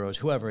Romeros,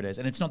 whoever it is.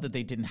 And it's not that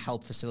they didn't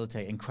help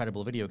facilitate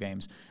incredible video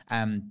games,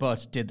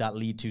 but did that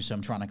lead to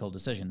some tyrannical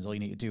decisions? All you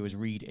need to do is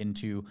read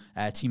into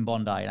Team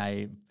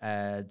Bondi,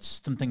 and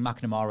something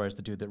McNamara is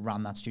the dude that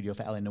ran that studio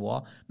for L.A.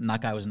 Noire, and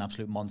that guy was an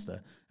absolute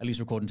monster, at least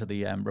according to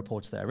the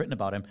reports that are written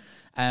about him.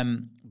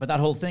 But that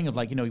whole thing of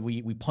like,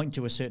 we point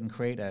to a certain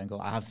creator and go,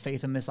 I have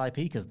faith in this IP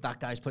because that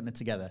guy's putting it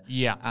together.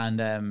 Yeah. And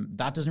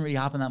that doesn't really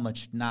happen that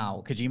much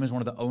now. Kojima's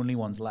one of the only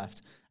ones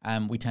left.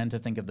 We tend to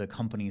think of the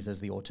companies as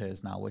the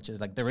auteurs now, which is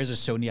like, there is a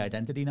Sony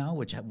identity now,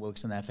 which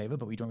works in their favor,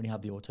 but we don't really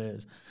have the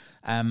auteurs.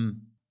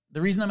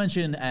 The reason I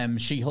mention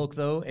She-Hulk,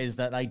 though, is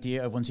that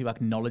idea of once you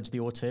acknowledge the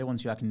auteur,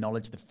 once you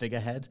acknowledge the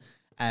figurehead,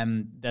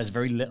 there's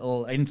very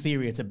little. In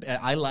theory,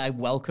 I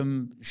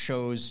welcome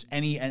shows,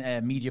 any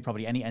media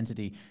property, any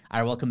entity.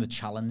 I welcome the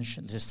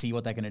challenge to see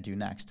what they're going to do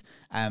next.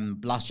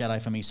 Last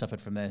Jedi for me suffered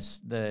from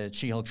this. The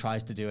She-Hulk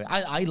tries to do it.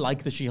 I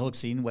like the She-Hulk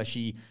scene where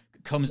she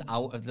comes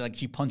out of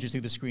she punches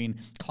through the screen,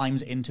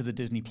 climbs into the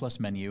Disney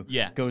Plus menu,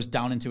 goes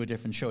down into a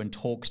different show and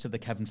talks to the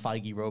Kevin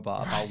Feige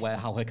robot about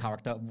how her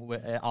character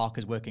arc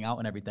is working out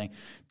and everything.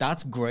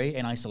 That's great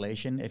in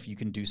isolation if you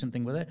can do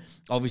something with it.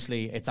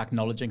 Obviously, it's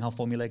acknowledging how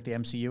formulaic the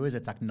MCU is.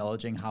 It's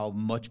acknowledging how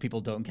much people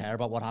don't care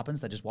about what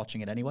happens. They're just watching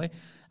it anyway.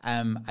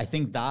 I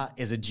think that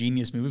is a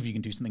genius move if you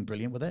can do something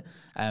brilliant with it.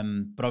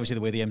 But obviously,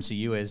 the way the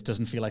MCU is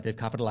doesn't feel like they've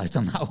capitalized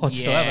on that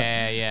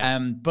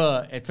whatsoever.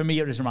 But for me,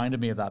 it just reminded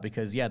me of that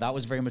because, that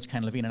was very much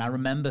Ken Levine. And I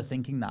remember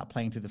thinking that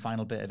playing through the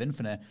final bit of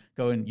Infinite,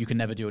 going, you can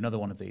never do another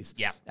one of these.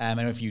 And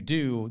if you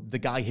do, the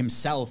guy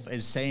himself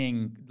is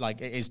saying,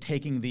 is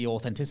taking the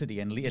authenticity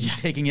and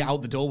taking it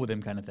out the door with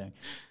him kind of thing.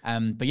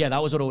 But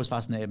that was what always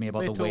fascinated me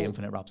about the way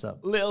Infinite wraps up.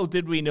 Little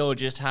did we know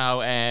just how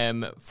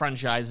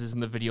franchises in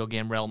the video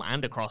game realm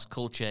and across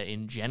culture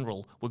in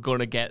general were going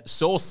to get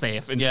so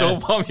safe and so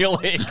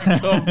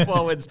formulaic going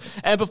forwards.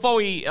 And before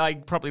we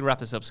properly wrap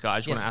this up, Scott, I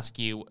just want to ask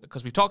you,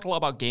 because we've talked a lot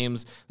about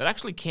games that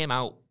actually came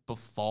out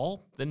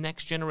before the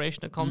next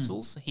generation of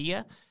consoles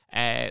here.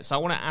 So I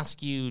want to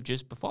ask you,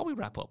 just before we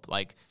wrap up,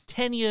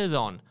 10 years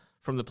on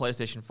from the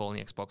PlayStation 4 and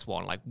the Xbox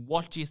One,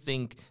 what do you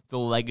think the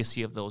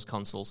legacy of those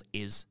consoles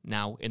is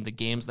now in the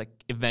games that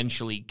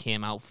eventually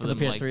came out for them?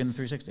 The PS3 and the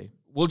 360?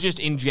 Well, just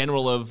in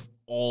general of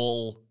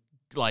all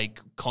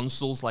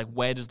consoles,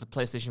 where does the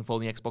PlayStation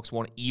 4 and the Xbox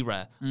One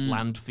era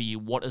land for you?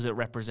 What does it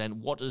represent?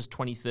 What does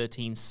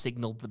 2013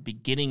 signal the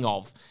beginning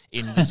of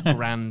in this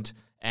grand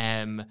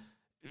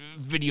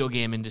video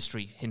game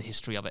industry in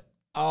history of it?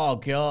 Oh,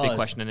 God. Big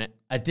question, isn't it?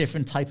 A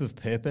different type of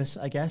purpose,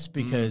 I guess,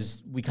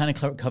 because we kind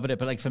of covered it.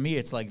 But for me,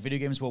 it's video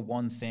games were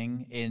one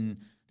thing in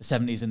the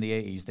 70s and the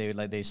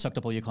 80s. They sucked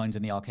up all your coins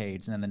in the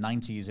arcades. And in the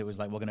 90s, it was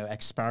we're going to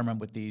experiment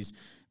with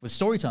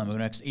storytelling. We're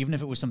going to, even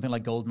if it was something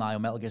like GoldenEye or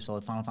Metal Gear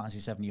Solid, Final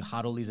Fantasy VII, you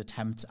had all these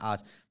attempts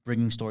at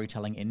bringing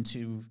storytelling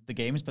into the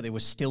games, but they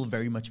were still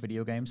very much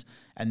video games.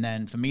 And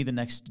then for me, the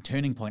next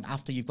turning point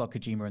after you've got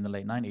Kojima in the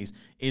late 90s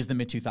is the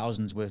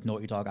mid-2000s with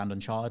Naughty Dog and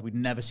Uncharted. We'd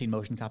never seen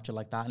motion capture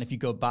like that. And if you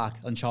go back,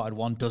 Uncharted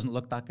 1 doesn't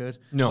look that good.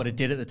 No. But it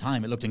did at the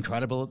time. It looked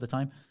incredible at the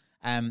time.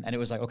 And it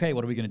was okay,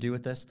 what are we going to do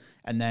with this?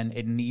 And then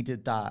it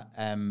needed that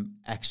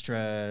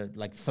extra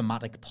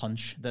thematic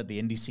punch that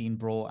the indie scene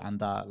brought, and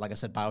that, like I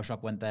said,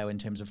 BioShock went there in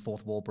terms of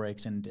fourth wall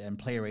breaks and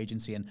player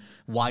agency, and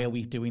why are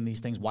we doing these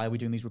things? Why are we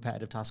doing these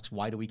repetitive tasks?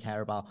 Why do we care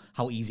about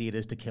how easy it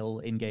is to kill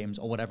in games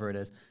or whatever it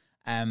is?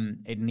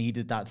 It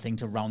needed that thing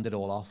to round it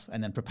all off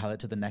and then propel it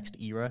to the next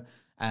era.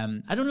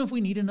 I don't know if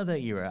we need another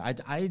era.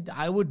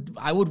 I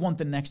would want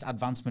the next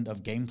advancement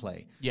of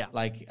gameplay. Yeah.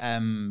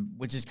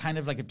 Which is kind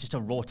of just a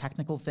raw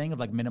technical thing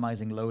of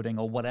minimizing loading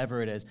or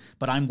whatever it is.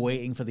 But I'm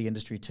waiting for the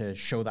industry to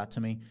show that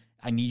to me.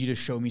 I need you to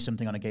show me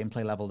something on a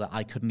gameplay level that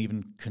I couldn't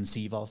even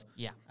conceive of.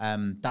 Yeah.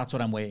 That's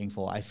what I'm waiting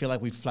for. I feel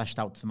like we've fleshed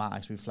out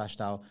thematics.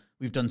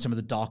 We've done some of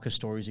the darkest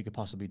stories you could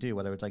possibly do,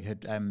 whether it's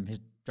his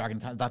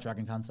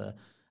Dragon Cancer.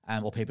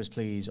 Or Papers,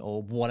 Please,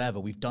 or whatever.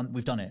 We've done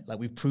it.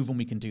 We've proven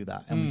we can do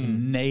that, and we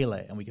can nail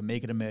it, and we can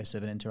make it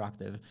immersive and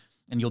interactive,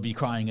 and you'll be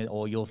crying it,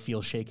 or you'll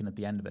feel shaken at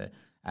the end of it,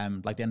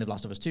 like the end of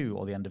Last of Us 2,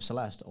 or the end of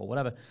Celeste, or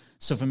whatever.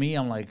 So for me,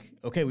 I'm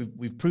okay,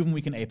 we've proven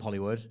we can ape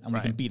Hollywood, and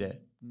we can beat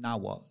it. Now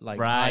what?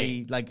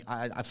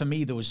 For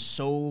me, there was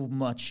so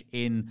much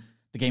in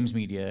the games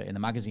media, in the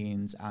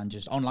magazines, and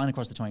just online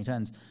across the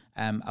 2010s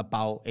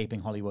about aping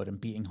Hollywood and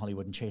beating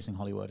Hollywood and chasing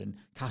Hollywood and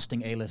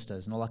casting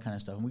A-listers and all that kind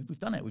of stuff. And we've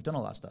done it. We've done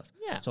all that stuff.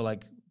 Yeah. So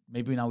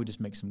maybe now we just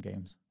make some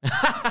games.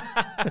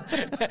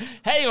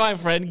 Hey, my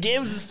friend,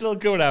 games are still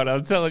coming out.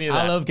 I'm telling you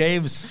that. I love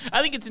games.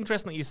 I think it's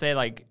interesting that you say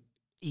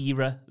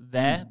era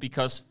there,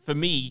 because for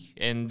me,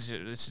 and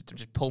I'm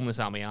just pulling this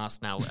out of my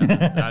ass now,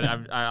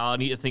 I'll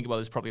need to think about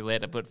this probably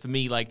later, but for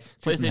me, like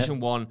PlayStation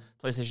 1,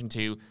 PlayStation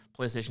 2,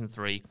 PlayStation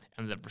 3,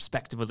 and the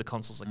respective of the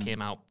consoles that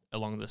came out at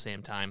the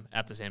same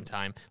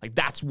time, like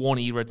that's one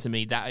era to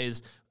me. That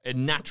is a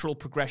natural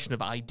progression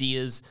of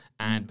ideas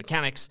and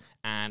mechanics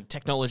and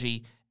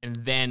technology. And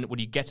then when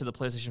you get to the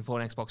PlayStation 4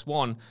 and Xbox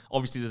One,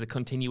 obviously there's a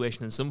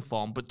continuation in some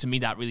form, but to me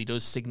that really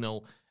does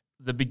signal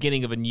the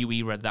beginning of a new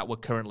era that we're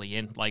currently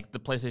in. Like the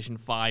PlayStation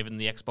 5 and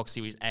the Xbox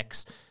Series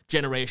X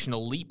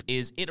generational leap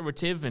is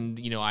iterative, and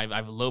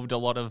I've loved a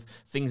lot of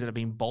things that have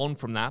been born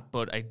from that,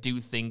 but I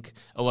do think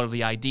a lot of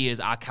the ideas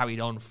are carried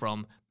on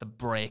from the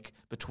break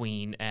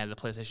between the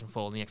PlayStation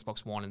 4 and the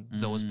Xbox One and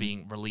those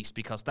being released,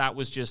 because that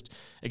was just,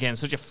 again,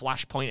 such a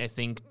flashpoint, I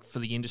think, for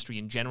the industry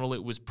in general.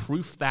 It was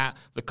proof that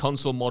the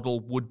console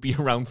model would be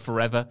around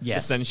forever,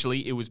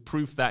 essentially. It was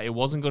proof that it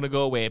wasn't going to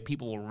go away.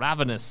 People were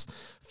ravenous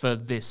for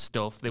this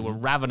stuff. They were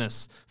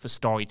ravenous for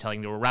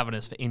storytelling. They were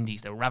ravenous for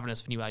indies. They were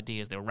ravenous for new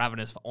ideas. They were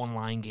ravenous for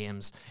online games.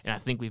 And I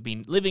think we've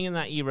been living in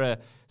that era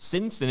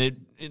since, and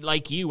it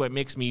like you, it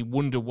makes me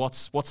wonder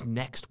what's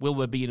next. Will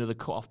there be another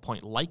cutoff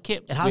point like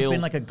it? It has been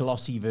like a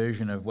glossy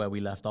version of where we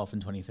left off in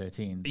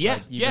 2013. Yeah,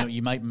 like,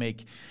 you might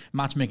make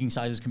matchmaking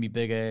sizes can be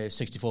bigger,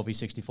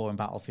 64v64 in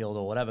Battlefield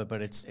or whatever,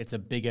 but it's a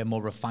bigger,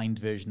 more refined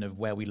version of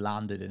where we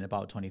landed in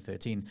about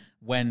 2013,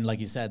 when,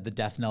 like you said, the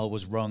death knell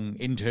was rung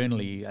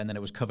internally, and then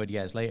it was covered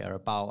years later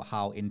about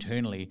how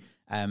internally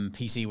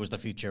PC was the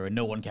future and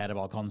no one cared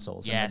about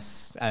consoles.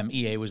 Yes. And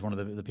EA was one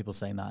of the people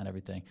saying that and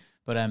everything.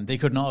 But they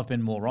could not have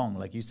been more wrong,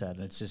 like you said.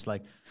 And it's just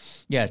like,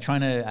 trying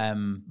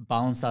to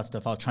balance that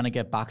stuff out, trying to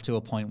get back to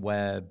a point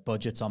where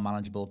budgets are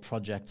manageable,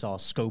 projects are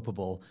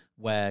scopable,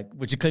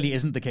 which clearly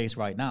isn't the case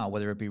right now,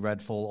 whether it be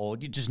Redfall or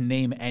you just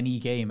name any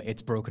game,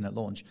 it's broken at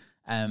launch.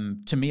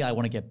 To me, I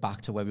want to get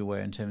back to where we were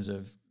in terms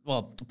of,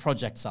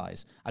 project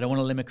size. I don't want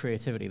to limit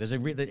creativity. There's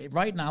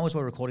right now, as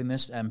we're recording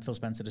this, Phil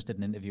Spencer just did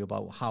an interview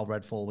about how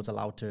Redfall was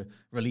allowed to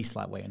release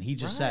that way, and he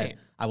just said,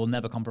 "I will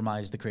never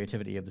compromise the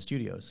creativity of the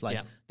studios. Like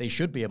they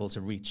should be able to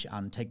reach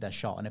and take their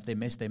shot, and if they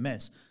miss, they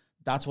miss."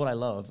 That's what I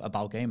love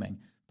about gaming.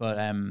 But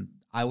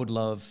I would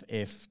love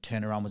if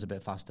turnaround was a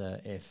bit faster.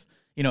 If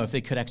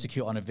they could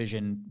execute on a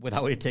vision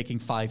without it taking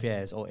 5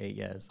 years or 8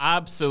 years.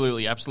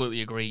 Absolutely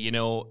agree.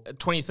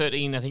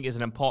 2013, I think, is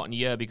an important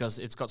year because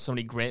it's got so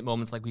many great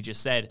moments, like we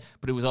just said,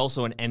 but it was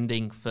also an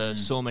ending for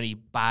so many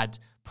bad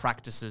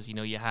practices.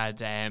 You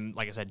had,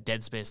 like I said,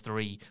 Dead Space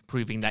 3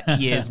 proving that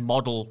EA's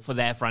model for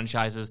their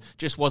franchises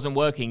just wasn't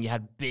working. You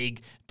had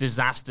big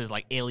disasters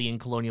like Alien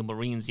Colonial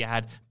Marines. You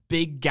had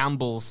big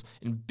gambles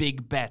and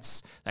big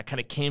bets that kind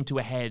of came to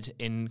a head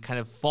and kind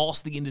of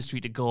forced the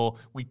industry to go,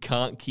 we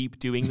can't keep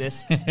doing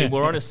this. And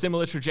we're on a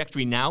similar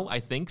trajectory now,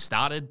 I think,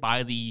 started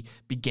by the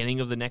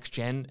beginning of the next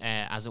gen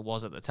as it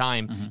was at the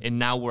time. And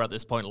now we're at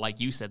this point, like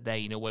you said there,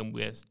 when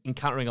we're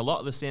encountering a lot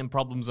of the same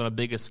problems on a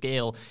bigger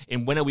scale.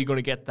 And when are we going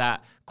to get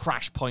that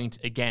crash point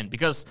again?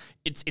 Because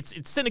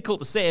it's cynical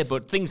to say,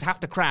 but things have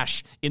to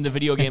crash in the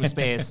video game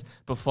space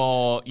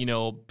before,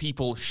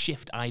 people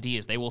shift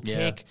ideas. They will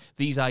take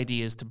these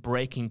ideas to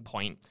breaking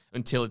point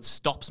until it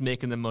stops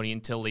making them money,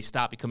 until they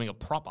start becoming a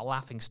proper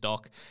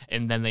laughingstock,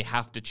 and then they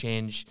have to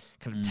change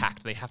kind of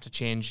tact. They have to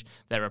change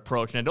their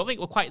approach. And I don't think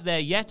we're quite there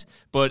yet,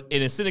 but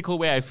in a cynical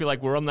way, I feel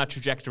like we're on that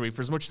trajectory.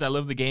 For as much as I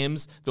love the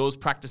games, those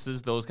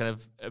practices, those kind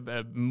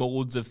of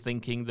modes of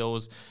thinking,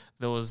 those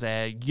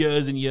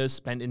years and years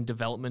spent in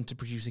development to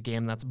produce a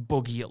game that's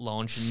buggy at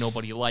launch and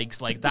nobody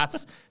likes, like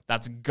that's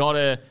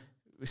gotta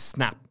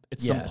snap at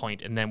some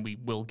point, and then we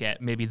will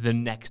get maybe the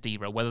next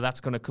era, whether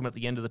that's going to come at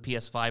the end of the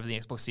PS5 and the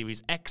Xbox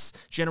Series X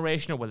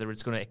generation, or whether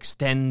it's going to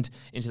extend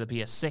into the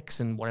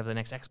PS6 and whatever the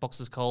next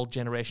Xbox is called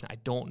generation. I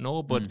don't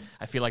know, but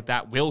I feel like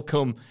that will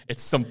come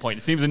at some point.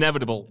 It seems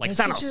inevitable, like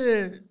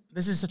Thanos.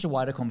 This is such a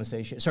wider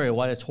conversation. Sorry, a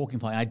wider talking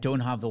point. I don't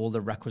have all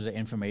the requisite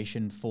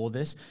information for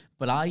this,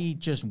 but I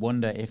just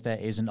wonder if there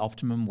is an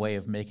optimum way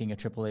of making a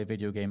AAA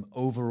video game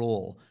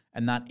overall,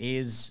 and that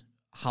is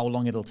how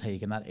long it'll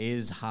take, and that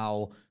is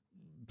how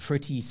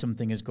pretty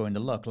something is going to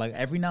look. Like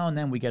every now and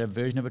then we get a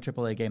version of a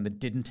AAA game that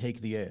didn't take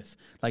the earth.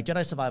 Like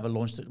Jedi Survivor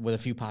launched it with a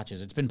few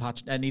patches. It's been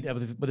patched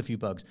with a few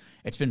bugs.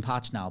 It's been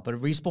patched now, but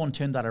Respawn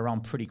turned that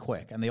around pretty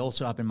quick, and they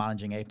also have been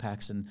managing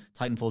Apex and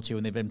Titanfall 2,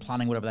 and they've been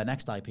planning whatever their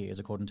next IP is,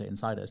 according to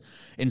insiders.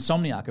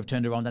 Insomniac have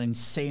turned around an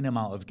insane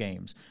amount of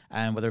games,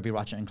 whether it be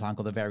Ratchet & Clank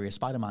or the various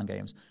Spider-Man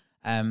games.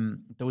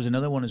 There was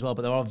another one as well,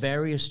 but there are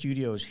various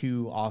studios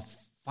who are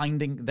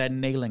they're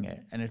nailing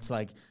it, and it's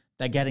like,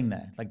 they're getting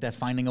there. Like they're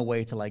finding a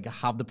way to like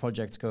have the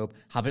project scope,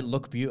 have it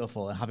look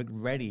beautiful, and have it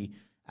ready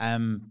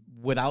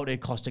without it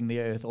costing the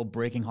earth or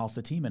breaking half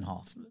the team in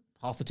half.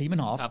 Half the team in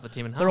half.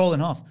 They're all in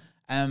half.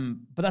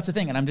 But that's the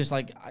thing, and I'm just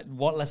like,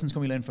 what lessons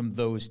can we learn from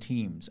those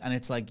teams? And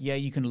it's like,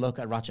 you can look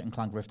at Ratchet &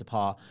 Clank Rift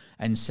Apart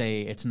and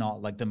say it's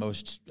not like the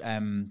most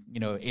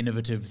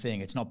innovative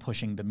thing. It's not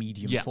pushing the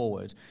medium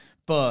forward.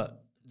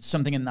 But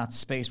something in that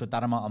space with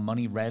that amount of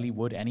money rarely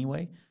would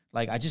anyway.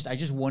 Like I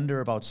just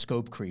wonder about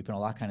scope creep and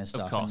all that kind of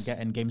stuff,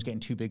 and games getting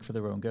too big for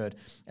their own good,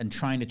 and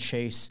trying to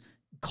chase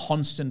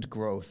constant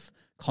growth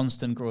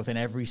in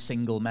every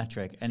single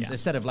metric. And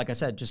instead of, like I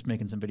said, just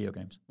making some video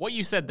games. What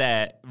you said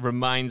there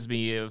reminds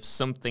me of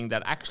something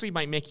that actually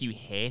might make you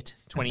hate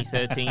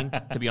 2013,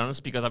 to be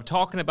honest, because I'm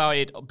talking about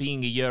it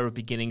being a year of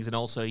beginnings and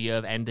also a year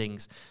of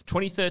endings.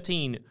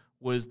 2013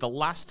 was the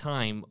last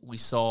time we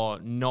saw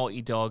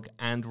Naughty Dog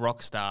and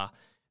Rockstar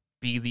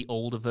be the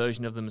older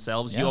version of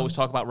themselves. You always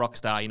talk about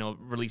Rockstar,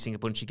 releasing a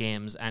bunch of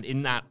games, and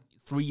in that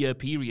 3-year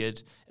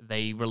period,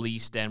 they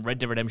released Red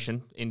Dead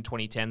Redemption in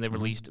 2010, they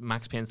released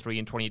Max Payne 3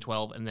 in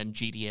 2012, and then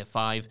GTA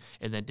 5,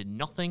 and then did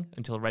nothing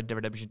until Red Dead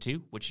Redemption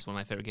 2, which is one of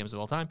my favorite games of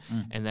all time,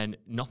 and then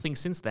nothing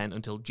since then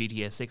until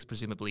GTA 6,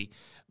 presumably.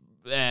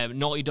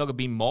 Naughty Dog have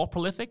been more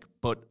prolific,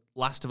 but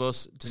Last of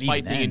Us,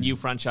 despite being a new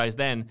franchise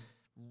then,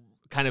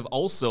 kind of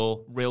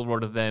also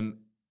railroaded them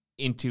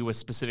into a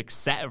specific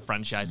set of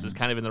franchises,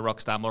 kind of in the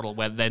Rockstar model,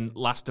 where then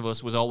Last of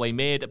Us was all they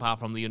made, apart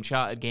from the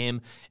Uncharted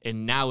game,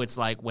 and now it's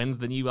like, when's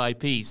the new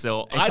IP?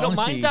 So I don't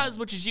mind that as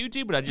much as you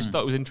do, but I just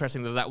thought it was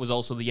interesting that was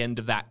also the end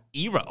of that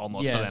era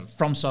almost for them.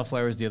 From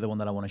Software is the other one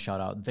that I want to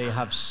shout out. They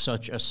have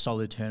such a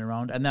solid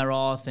turnaround, and there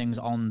are things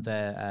on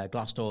their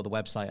Glassdoor, the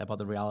website, about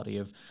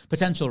the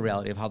potential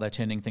reality of how they're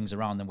turning things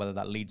around and whether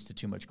that leads to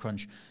too much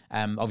crunch.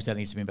 Obviously, that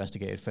needs to be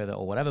investigated further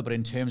or whatever, but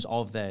in terms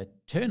of their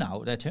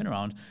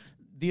turnaround,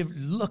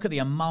 look at the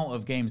amount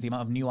of games, the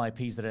amount of new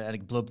IPs that are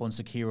like Bloodborne,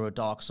 Sekiro,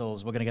 Dark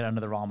Souls. We're going to get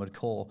another Armored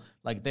Core.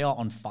 Like, they are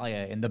on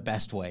fire in the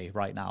best way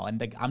right now.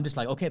 And I'm just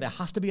like, okay, there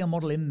has to be a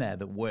model in there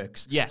that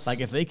works. Yes. Like,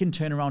 if they can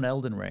turn around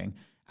Elden Ring,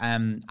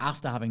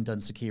 after having done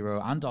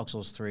Sekiro and Dark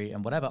Souls 3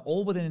 and whatever,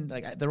 all within,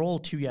 like, they're all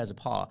 2 years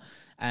apart.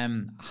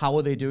 How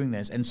are they doing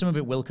this? And some of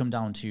it will come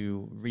down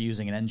to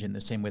reusing an engine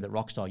the same way that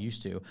Rockstar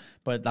used to.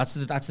 But that's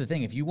the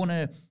thing. If you want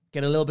to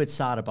get a little bit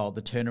sad about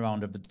the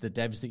turnaround of the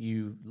devs that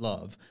you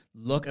love,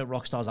 look at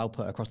Rockstar's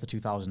output across the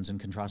 2000s and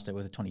contrast it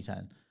with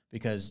 2010.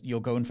 Because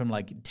you're going from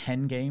like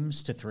 10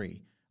 games to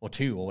 3 or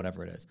 2 or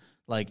whatever it is.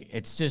 Like,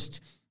 it's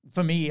just,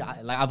 for me,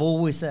 I've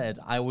always said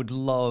I would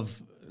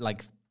love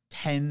like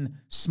 10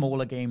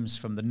 smaller games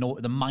from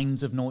the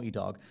minds of Naughty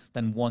Dog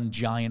than one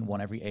giant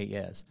one every 8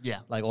 years. Yeah.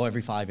 Like, or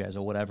every 5 years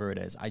or whatever it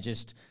is.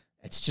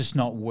 It's just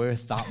not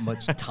worth that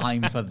much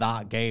time for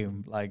that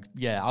game. Like,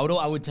 yeah,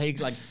 I would take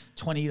like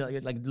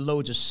 20, like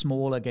loads of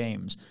smaller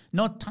games.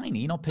 Not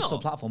tiny, not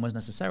pixel platformers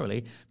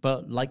necessarily,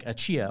 but like a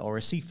Chia or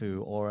a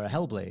Sifu or a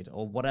Hellblade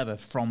or whatever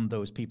from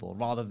those people,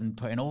 rather than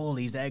putting all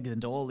these eggs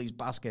into all these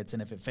baskets,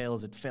 and if it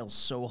fails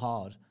so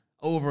hard.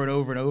 Over and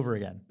over and over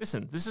again.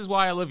 Listen, this is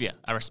why I love you.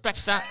 I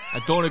respect that.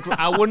 I don't agree.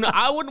 I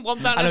wouldn't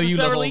want that necessarily. I know you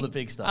love all the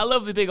big stuff. I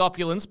love the big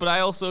opulence, but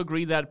I also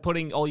agree that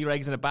putting all your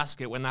eggs in a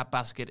basket when that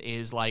basket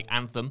is like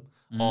Anthem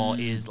or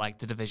is like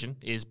The Division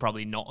is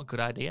probably not a good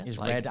idea. Is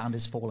like, red and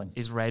is falling.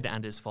 Is red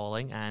and is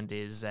falling and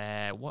is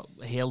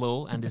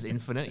Halo and is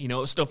infinite.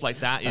 Stuff like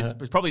that is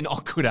probably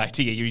not a good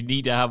idea. You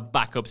need to have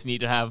backups. You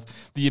need to have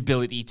the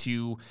ability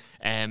to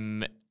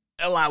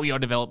allow your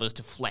developers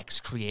to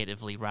flex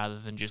creatively rather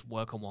than just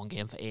work on one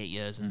game for 8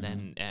 years and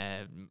then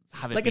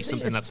have it be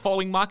something that's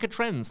following market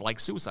trends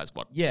like Suicide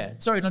Squad. Yeah,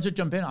 sorry, not to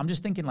jump in. I'm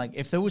just thinking, like,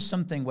 if there was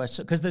something where,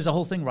 because there's a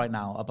whole thing right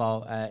now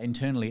about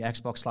internally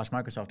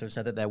Xbox/Microsoft have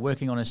said that they're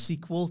working on a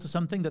sequel to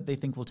something that they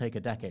think will take a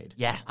decade.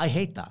 Yeah. I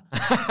hate that.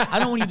 I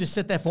don't want you to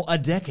sit there for a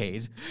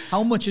decade.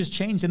 How much has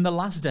changed in the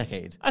last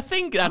decade? I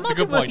think that's Imagine a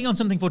good point. working on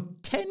something for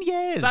 10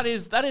 years.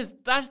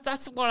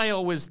 That's what I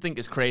always think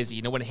is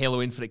crazy. When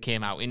Halo Infinite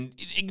came out, and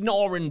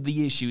ignoring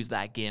the issues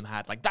that game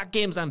had, like that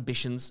game's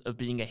ambitions of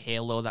being a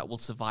Halo that will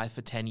survive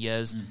for 10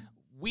 years.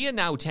 We are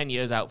now 10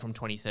 years out from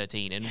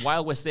 2013, and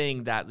while we're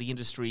saying that the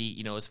industry,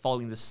 is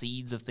following the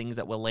seeds of things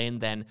that were laying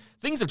then,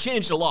 things have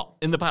changed a lot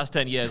in the past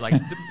 10 years. Like,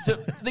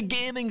 the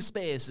gaming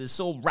space is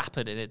so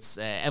rapid in its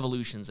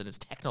evolutions and its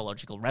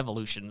technological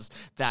revolutions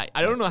that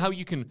I don't know how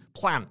you can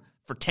plan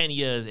for 10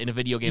 years in a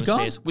video game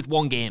space with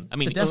one game. I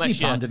mean, the Destiny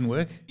plan didn't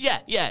work.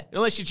 Yeah.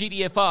 Unless you're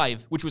GTA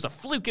 5, which was a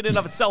fluke in and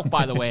of itself,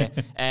 by the way.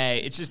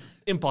 It's just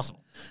impossible.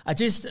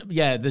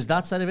 There's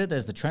that side of it.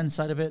 There's the trend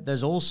side of it.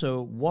 There's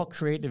also, what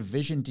creative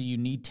vision do you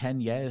need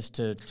 10 years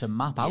to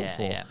map out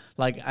for? Yeah.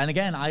 Like, and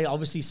again, I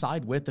obviously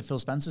side with the Phil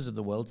Spencers of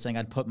the world, saying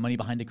I'd put money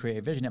behind a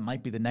creative vision. It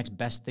might be the next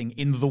best thing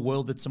in the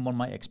world that someone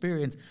might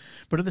experience.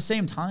 But at the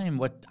same time,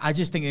 what I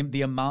just think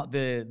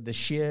the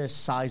sheer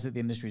size that the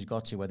industry's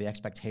got to, where the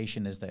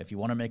expectation is that if you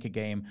want to make a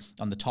game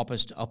on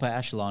the upper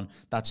echelon,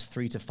 that's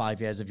 3 to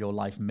 5 years of your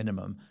life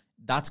minimum.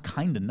 That's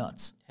kind of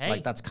nuts. Hey.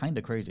 Like, that's kind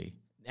of crazy.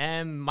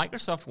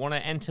 Microsoft want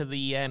to enter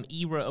the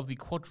era of the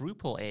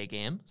quadruple A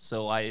game,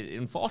 so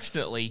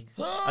unfortunately,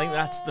 I think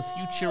that's the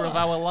future of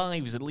our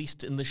lives, at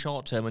least in the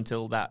short term,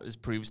 until that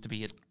proves to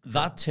be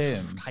that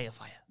term. Higher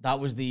fire.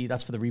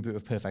 That's for the reboot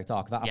of Perfect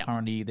Dark. That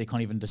apparently they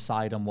can't even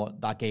decide on what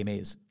that game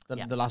is.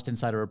 The last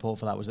insider report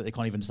for that was that they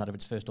can't even decide if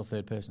it's first or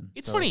third person.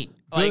 It's funny.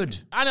 Good.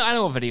 I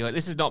know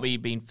this is not me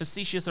being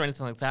facetious or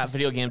anything like that.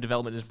 Video game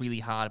development is really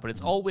hard, but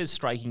it's always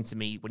striking to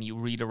me when you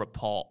read a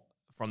report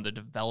from the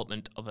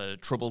development of a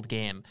troubled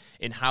game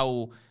in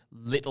how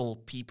little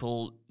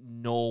people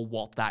know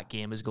what that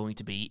game is going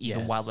to be,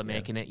 even while they're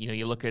making it. You know,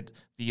 you look at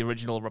the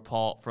original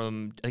report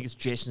from, I think it's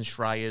Jason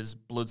Schreier's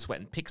Blood, Sweat,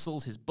 and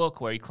Pixels, his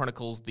book, where he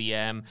chronicles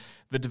the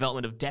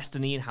development of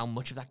Destiny and how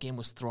much of that game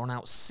was thrown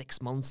out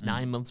 6 months,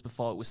 9 months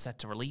before it was set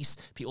to release.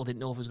 People didn't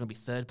know if it was going to be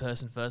third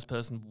person, first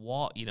person,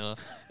 what, you know.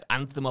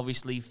 Anthem,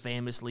 obviously,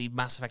 famously,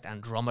 Mass Effect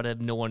Andromeda,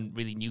 no one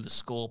really knew the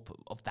scope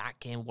of that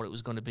game, what it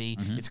was going to be.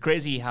 It's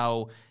crazy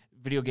how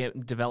video game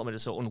development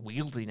is so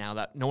unwieldy now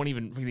that no one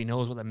even really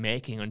knows what they're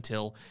making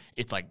until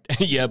it's like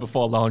a year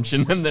before launch,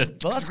 and then they're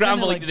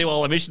scrambling to do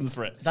all the missions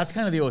for it. That's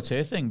kind of the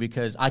auteur thing,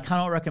 because I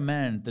cannot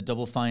recommend the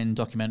Double Fine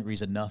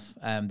documentaries enough.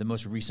 The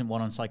most recent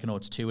one on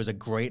Psychonauts 2 is a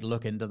great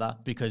look into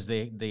that, because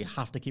they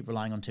have to keep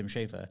relying on Tim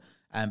Schafer.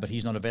 But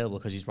he's not available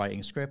because he's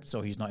writing scripts,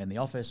 or he's not in the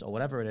office, or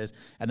whatever it is.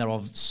 And there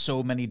are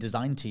so many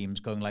design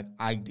teams going like,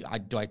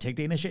 do I take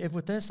the initiative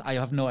with this? I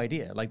have no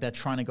idea. Like, they're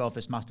trying to go off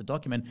this master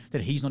document that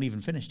he's not even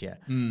finished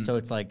yet. So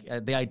it's like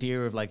the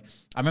idea of like,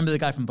 I remember the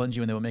guy from Bungie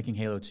when they were making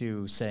Halo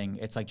 2 saying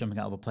it's like jumping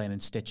out of a plane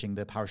and stitching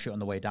the parachute on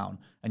the way down,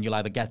 and you'll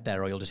either get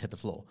there or you'll just hit the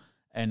floor.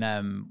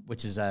 And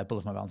which is a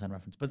Bullet for My Valentine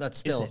reference, but that's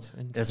still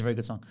that's a very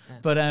good song. Yeah.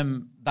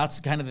 But that's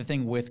kind of the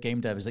thing with game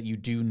dev, is that you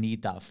do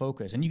need that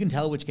focus, and you can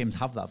tell which games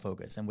have that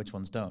focus and which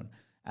ones don't.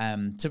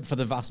 For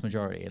the vast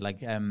majority,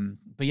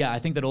 but yeah, I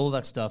think that all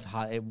that stuff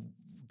it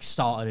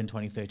started in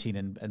 2013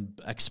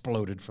 and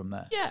exploded from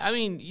there. Yeah, I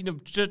mean, you know,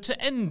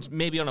 to end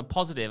maybe on a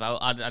positive,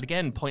 I'd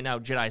again point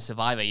out Jedi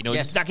Survivor. You know,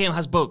 that game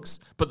has bugs,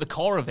 but the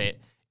core of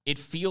it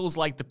feels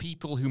like the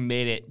people who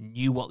made it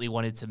knew what they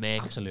wanted to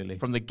make. Absolutely.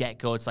 From the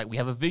get-go. It's like, we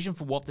have a vision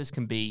for what this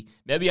can be.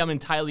 Maybe I'm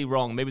entirely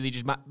wrong. Maybe they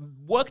just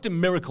worked a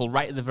miracle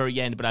right at the very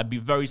end, but I'd be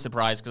very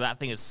surprised, because that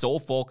thing is so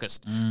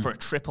focused for a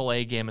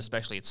AAA game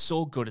especially. It's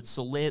so good. It's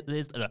so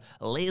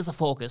laser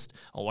focused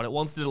on what it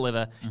wants to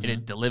deliver, and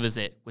it delivers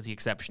it, with the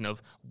exception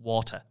of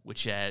water,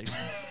 which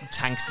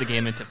tanks the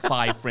game into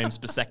 5 frames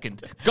per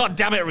second. God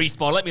damn it,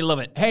 Respawn. Let me love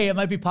it. Hey, it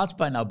might be patched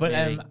by now, but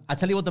I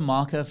tell you what, the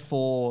marker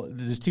for...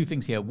 There's 2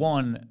 things here.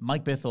 One,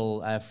 Mike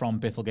Bithell from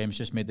Bithell Games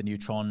just made the new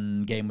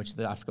Tron game, which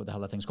I forgot what the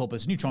hell that thing's called, but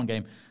it's a new Tron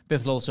game.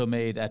 Bithell also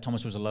made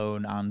Thomas Was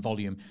Alone and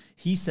Volume.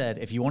 He said,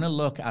 if you want to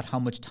look at how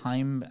much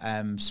time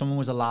someone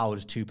was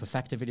allowed to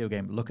perfect a video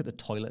game, look at the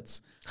toilets.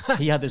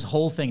 He had this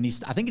whole thing.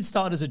 And I think it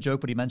started as a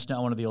joke, but he mentioned it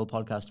on one of the old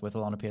podcasts with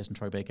Alana Pierce and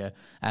Troy Baker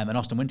and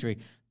Austin Wintory,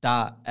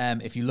 that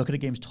if you look at a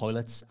game's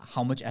toilets,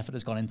 how much effort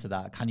has gone into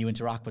that? Can you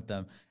interact with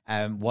them?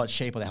 What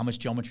shape are they? How much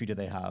geometry do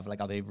they have?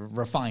 Like, are they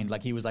refined?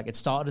 Like, he was like, it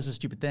started as a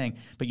stupid thing,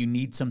 but you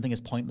need something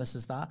as pointless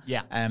as that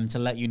to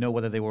let you know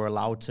whether they were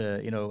allowed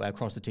to,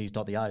 cross the T's,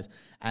 dot the I's.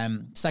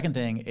 Second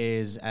thing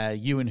is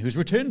Ewan, who's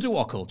returned to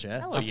What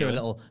Culture after a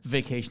little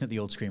vacation at the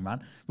old Screen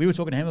Rant. We were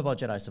talking to him about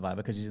Jedi Survivor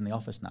because he's in the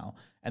office now.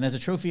 And there's a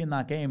trophy in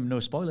that game, no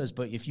spoilers,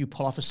 but if you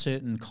pull off a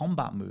certain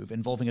combat move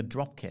involving a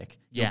drop kick,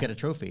 you'll get a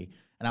trophy.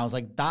 And I was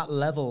like, that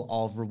level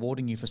of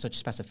rewarding you for such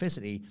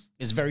specificity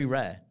is very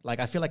rare.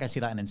 Like, I feel like I see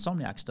that in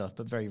Insomniac stuff,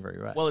 but very, very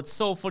rare. Well, it's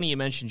so funny you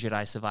mentioned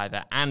Jedi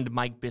Survivor and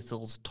Mike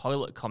Bithell's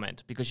toilet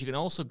comment, because you can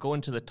also go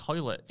into the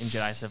toilet in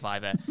Jedi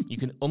Survivor. You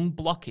can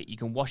unblock it. You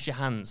can wash your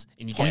hands,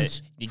 and you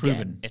get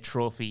a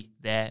trophy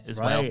there as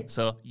well.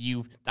 So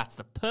that's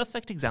the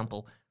perfect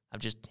example. I've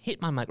just hit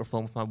my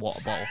microphone with my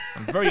water bottle.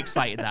 I'm very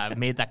excited that I've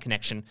made that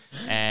connection.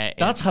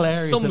 That's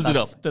hilarious. Sums it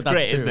up. It's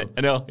great, isn't it?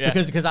 I know. Yeah.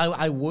 Because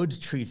I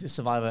would treat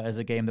Survivor as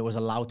a game that was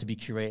allowed to be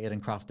curated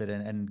and crafted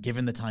and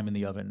given the time in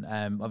the oven.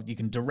 You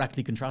can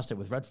directly contrast it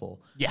with Redfall.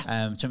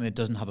 Yeah. Something that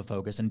doesn't have a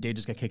focus and did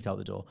just get kicked out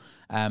the door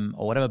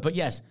or whatever. But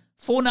yes,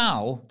 for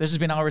now, this has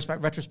been our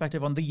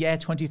retrospective on the year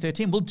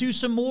 2013. We'll do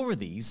some more of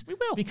these. We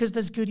will. Because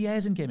there's good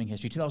years in gaming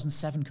history.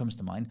 2007 comes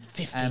to mind.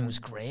 15 was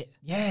great.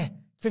 Yeah.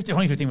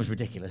 2015 was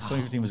ridiculous.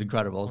 2015 was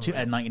incredible.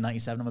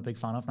 1997, I'm a big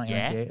fan of.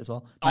 1998 as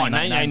well.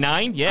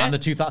 1999, yeah. And the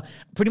 2000,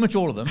 pretty much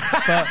all of them.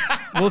 But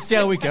we'll see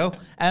how we go.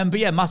 But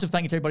yeah, massive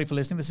thank you to everybody for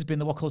listening. This has been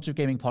the What Culture of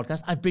Gaming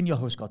podcast. I've been your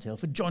host, Scott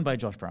Tilford, joined by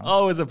Josh Brown.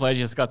 Always a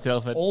pleasure, Scott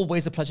Tilford.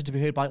 Always a pleasure to be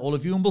heard by all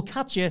of you, and we'll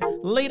catch you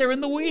later in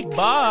the week.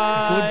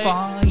 Bye.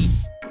 Goodbye.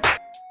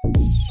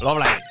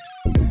 Lovely.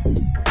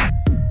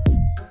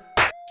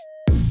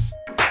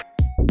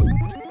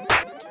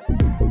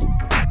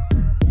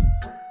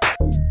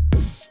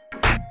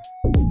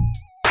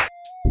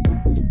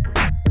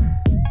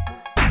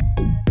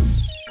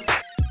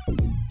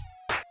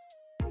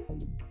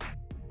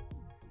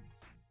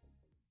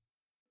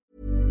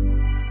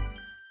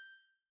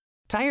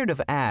 Tired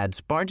of ads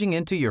barging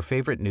into your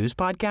favorite news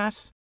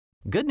podcasts?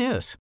 Good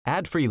news.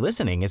 Ad-free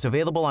listening is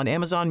available on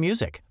Amazon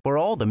Music for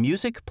all the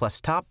music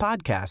plus top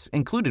podcasts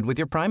included with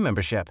your Prime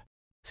membership.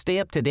 Stay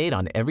up to date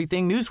on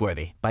everything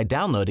newsworthy by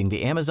downloading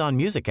the Amazon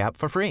Music app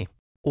for free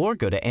or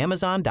go to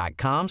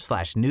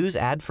amazon.com/news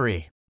ad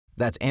free.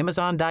 That's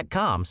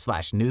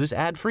amazon.com/news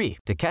ad free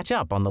to catch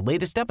up on the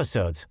latest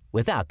episodes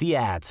without the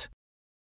ads.